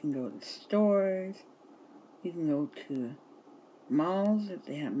shops. You can go to stores. You can go to malls if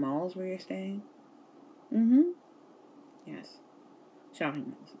they have malls where you're staying. Yes.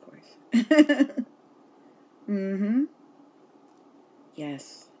 Shopping malls, of course.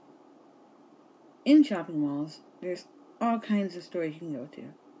 Yes. In shopping malls, there's all kinds of stores you can go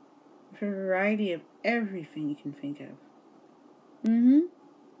to. For a variety of everything you can think of.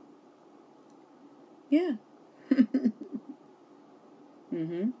 Yeah.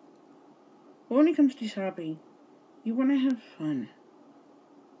 But when it comes to shopping, you want to have fun.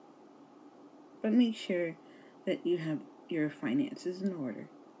 But make sure that you have your finances in order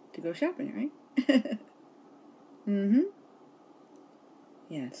to go shopping, right?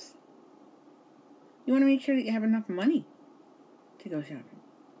 Yes. You want to make sure that you have enough money to go shopping.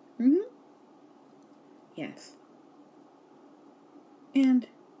 Yes. And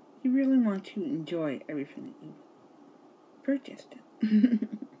you really want to enjoy everything that you've purchased.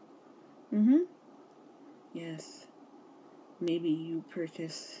 Yes. Maybe you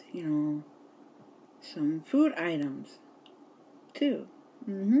purchase, some food items, too.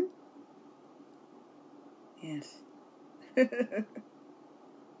 Yes.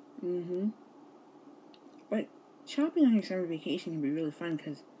 But shopping on your summer vacation can be really fun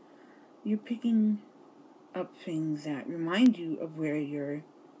because you're picking up things that remind you of where you're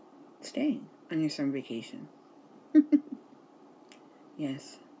staying on your summer vacation.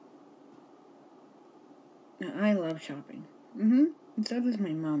 Yes. Now, I love shopping. And so does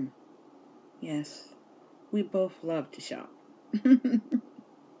my mom. Yes. We both love to shop.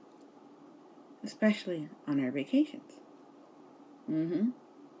 Especially on our vacations.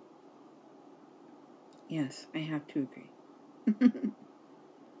 Yes, I have to agree.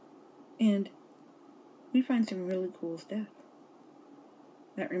 And we find some really cool stuff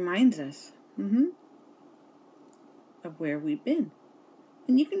that reminds us of where we've been.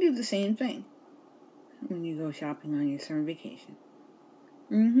 And you can do the same thing when you go shopping on your summer vacation.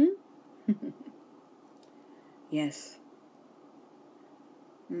 Yes.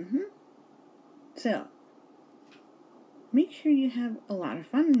 So, make sure you have a lot of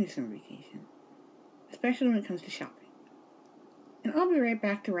fun on your summer vacation, especially when it comes to shopping. And I'll be right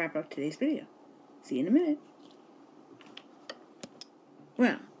back to wrap up today's video. See you in a minute.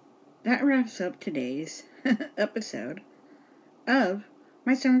 Well, that wraps up today's episode of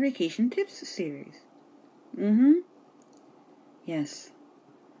my summer vacation tips series. Yes.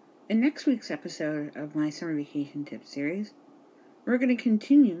 In next week's episode of my summer vacation tips series, we're going to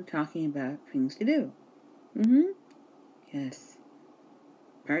continue talking about things to do. Yes.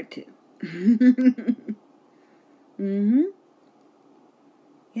 Part 2.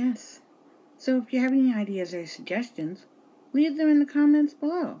 Yes. So if you have any ideas or suggestions, leave them in the comments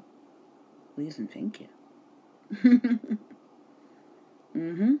below. Please and thank you.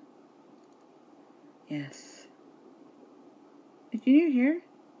 Yes. If you're new here,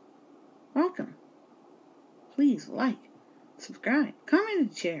 welcome. Please like, subscribe, comment,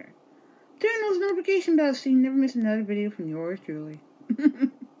 and share. Turn those notification bells so you never miss another video from yours truly.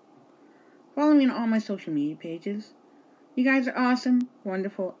 Follow me on all my social media pages. You guys are awesome,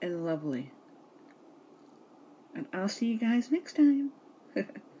 wonderful, and lovely. And I'll see you guys next time.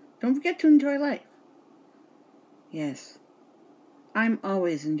 Don't forget to enjoy life. Yes, I'm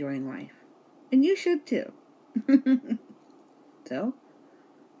always enjoying life. And you should too. So,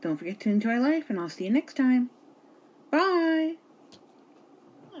 don't forget to enjoy life, and I'll see you next time. Bye!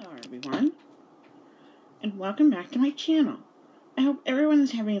 Hello everyone, and welcome back to my channel. I hope everyone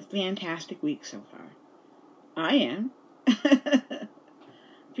is having a fantastic week so far. I am. If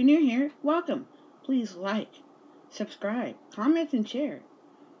you're new here, welcome. Please like, subscribe, comment, and share.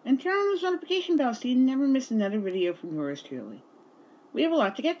 And turn on those notification bells so you never miss another video from yours truly. We have a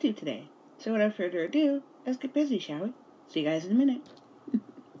lot to get to today, so without further ado, let's get busy, shall we? See you guys in a minute.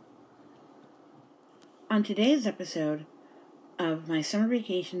 On today's episode of my summer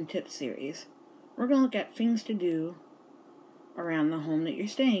vacation tip series, we're going to look at things to do around the home that you're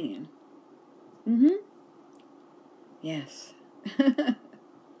staying in. Yes.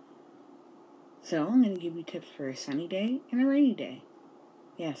 So, I'm going to give you tips for a sunny day and a rainy day.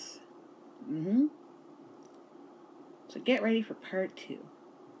 Yes. So get ready for part 2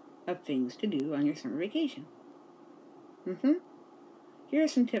 of things to do on your summer vacation. Here are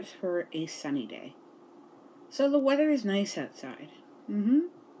some tips for a sunny day. So the weather is nice outside. And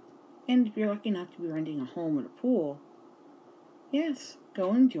if you're lucky enough to be renting a home with a pool, yes,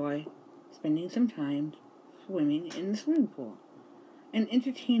 go enjoy spending some time swimming in the swimming pool and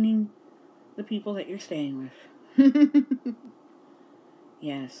entertaining the people that you're staying with.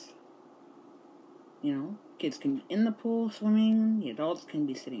 Yes. You know, kids can be in the pool swimming, the adults can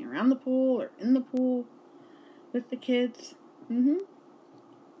be sitting around the pool or in the pool with the kids.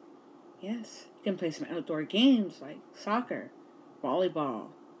 Yes, you can play some outdoor games like soccer, volleyball,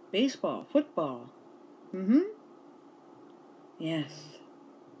 baseball, football. Yes.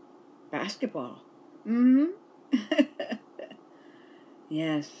 Basketball.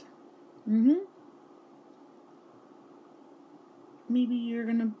 Yes. Maybe you're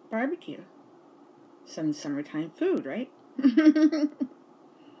gonna barbecue. Some summertime food, right?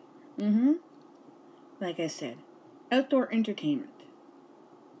 Like I said, outdoor entertainment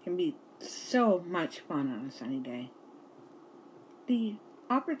can be so much fun on a sunny day. The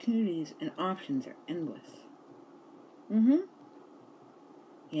opportunities and options are endless.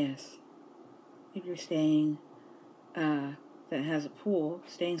 Yes. If you're staying that has a pool,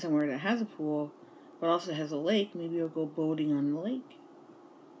 staying somewhere that has a pool, but also has a lake, maybe you'll go boating on the lake.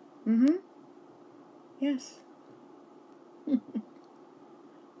 Yes.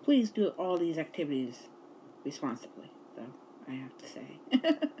 Please do all these activities responsibly, though, I have to say.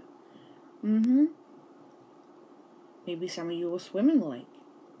 Maybe some of you will swim in the lake.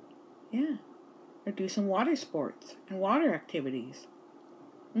 Yeah. Or do some water sports and water activities.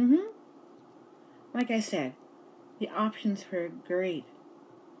 Like I said, the options for a great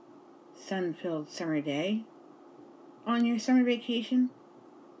sun-filled summer day on your summer vacation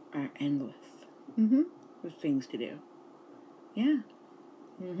are endless. With things to do. Yeah.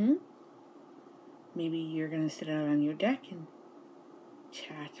 Maybe you're going to sit out on your deck and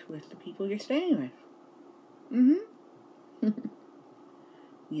chat with the people you're staying with.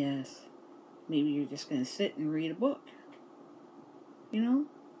 Yes. Maybe you're just going to sit and read a book. You know?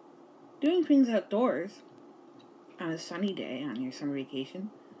 Doing things outdoors on a sunny day on your summer vacation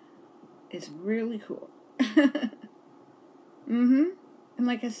is really cool. And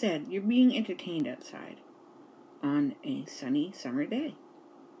like I said, you're being entertained outside on a sunny summer day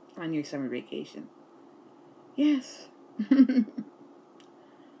on your summer vacation. Yes. So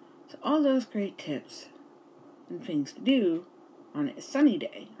all those great tips and things to do on a sunny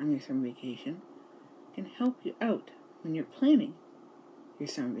day on your summer vacation can help you out when you're planning your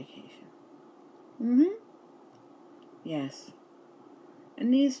summer vacation. Yes.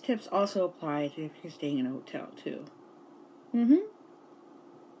 And these tips also apply to if you're staying in a hotel too.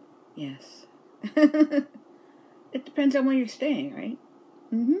 Yes. It depends on where you're staying, right?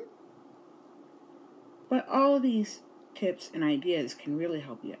 But all of these tips and ideas can really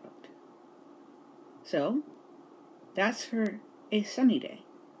help you out. So, that's for a sunny day.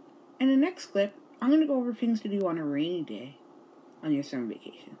 In the next clip, I'm going to go over things to do on a rainy day on your summer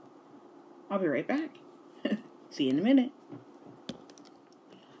vacation. I'll be right back. See you in a minute.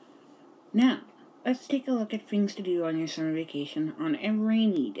 Now, let's take a look at things to do on your summer vacation on a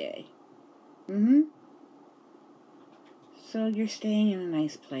rainy day. So you're staying in a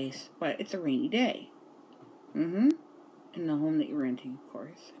nice place, but it's a rainy day. in the home that you're renting, of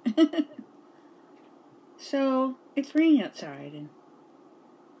course. So, it's raining outside, and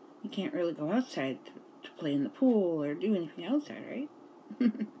you can't really go outside to play in the pool or do anything outside, right?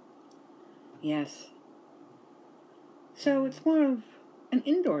 Yes. So, it's more of an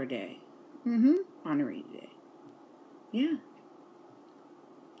indoor day. On a rainy day. Yeah.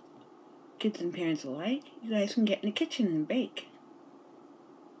 Kids and parents alike, you guys can get in the kitchen and bake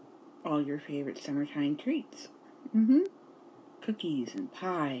all your favorite summertime treats. Cookies and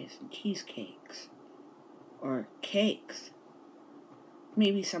pies and cheesecakes. Or cakes.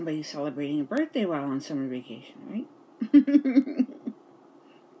 Maybe somebody's celebrating a birthday while on summer vacation, right?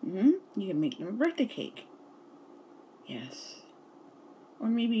 You can make them a birthday cake. Yes. Or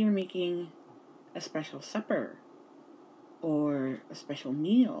maybe you're making a special supper. Or a special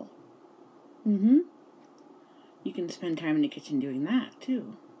meal. You can spend time in the kitchen doing that,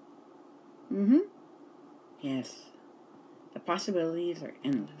 too. Yes. The possibilities are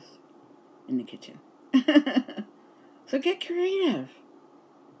endless in the kitchen. So get creative.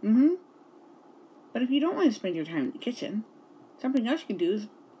 But if you don't want to spend your time in the kitchen, something else you can do is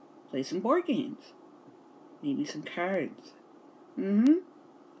play some board games. Maybe some cards.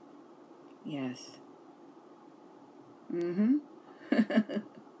 Yes.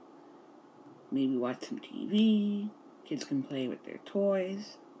 Maybe watch some TV. Kids can play with their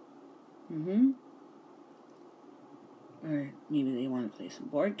toys. Or maybe they want to play some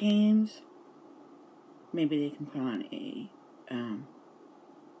board games. Maybe they can put on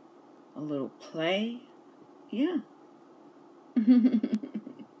a little play. Yeah. You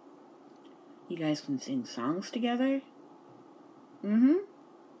guys can sing songs together.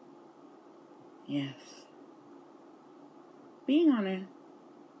 Yes. Being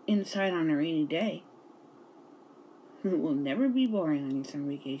inside on a rainy day will never be boring on your summer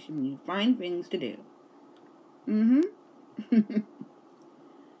vacation when you find things to do.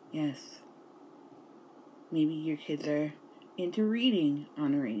 Yes. Maybe your kids are into reading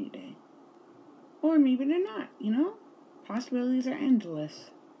on a rainy day. Or maybe they're not, you know? Possibilities are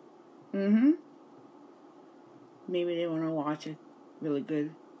endless. Maybe they want to watch a really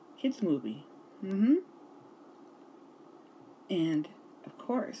good kids movie. And, of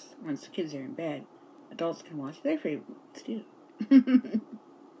course, once the kids are in bed, adults can watch their favorite movies, too.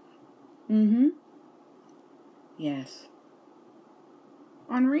 Yes.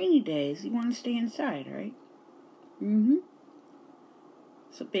 On rainy days, you want to stay inside, right?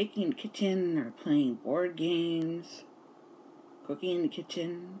 So baking in the kitchen or playing board games, cooking in the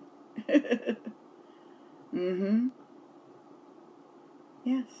kitchen.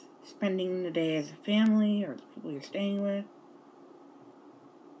 Yes. Spending the day as a family or the people you're staying with.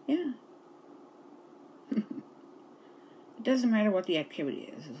 Yeah. It doesn't matter what the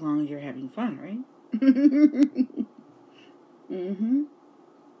activity is, as long as you're having fun, right?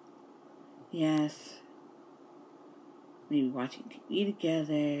 Yes. Maybe watching TV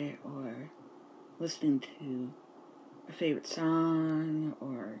together, or listening to a favorite song,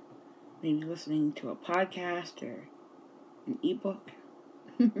 or maybe listening to a podcast, or an ebook,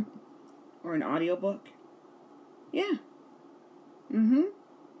 or an audiobook. Yeah.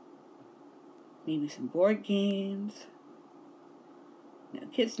 Maybe some board games. Now,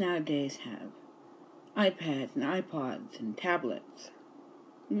 kids nowadays have iPads and iPods and tablets.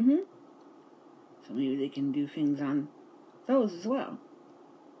 So maybe they can do things on those as well.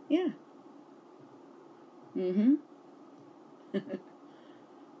 Yeah.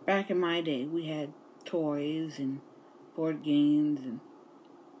 Back in my day, we had toys and board games and...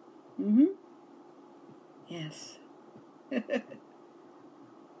 Yes. But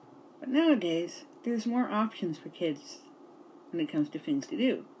nowadays, there's more options for kids when it comes to things to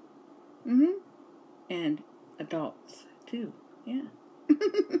do. And adults, too. Yeah.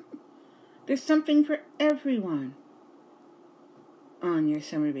 There's something for everyone on your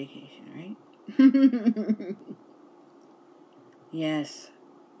summer vacation, right? Yes.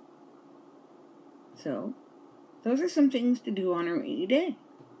 So, those are some things to do on a rainy day.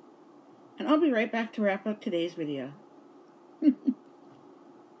 And I'll be right back to wrap up today's video.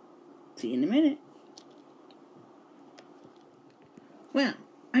 See you in a minute. Well,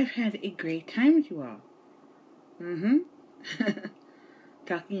 I've had a great time with you all.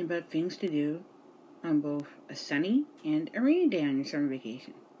 Talking about things to do on both a sunny and a rainy day on your summer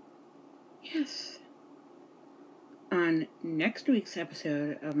vacation. Yes. On next week's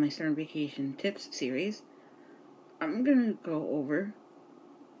episode of my summer vacation tips series, I'm going to go over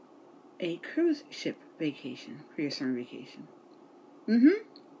a cruise ship vacation for your summer vacation.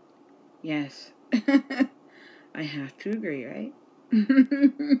 Yes. I have to agree, right?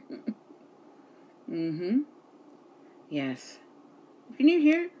 Yes. If you're new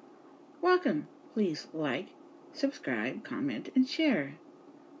here, welcome. Please like, subscribe, comment, and share.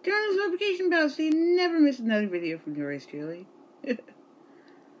 Turn on those notification bells so you never miss another video from yours truly.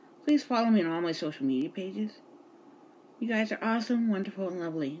 Please follow me on all my social media pages. You guys are awesome, wonderful, and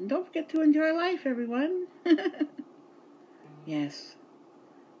lovely. And don't forget to enjoy life, everyone. Yes.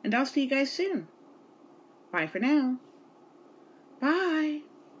 And I'll see you guys soon. Bye for now. Bye.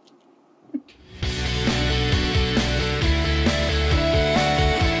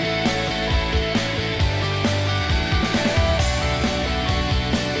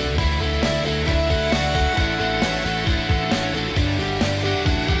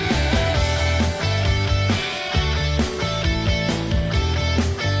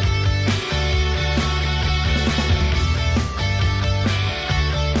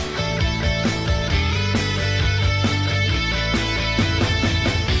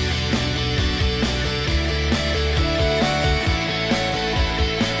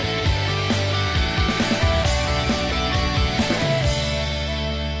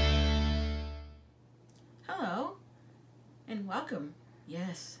 And welcome.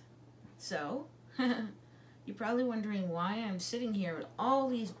 Yes. So, you're probably wondering why I'm sitting here with all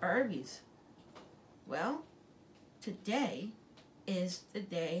these Barbies. Well, today is the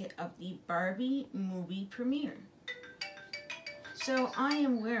day of the Barbie movie premiere. So I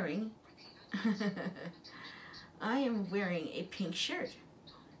am wearing a pink shirt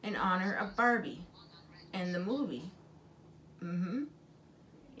in honor of Barbie and the movie.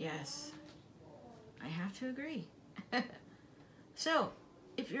 Yes. I have to agree. So,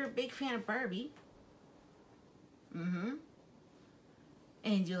 if you're a big fan of Barbie, and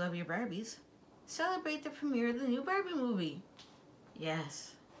you love your Barbies, celebrate the premiere of the new Barbie movie.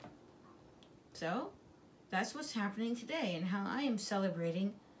 Yes. So, that's what's happening today and how I am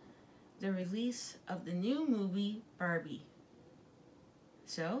celebrating the release of the new movie Barbie.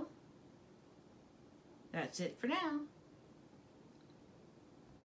 So, that's it for now.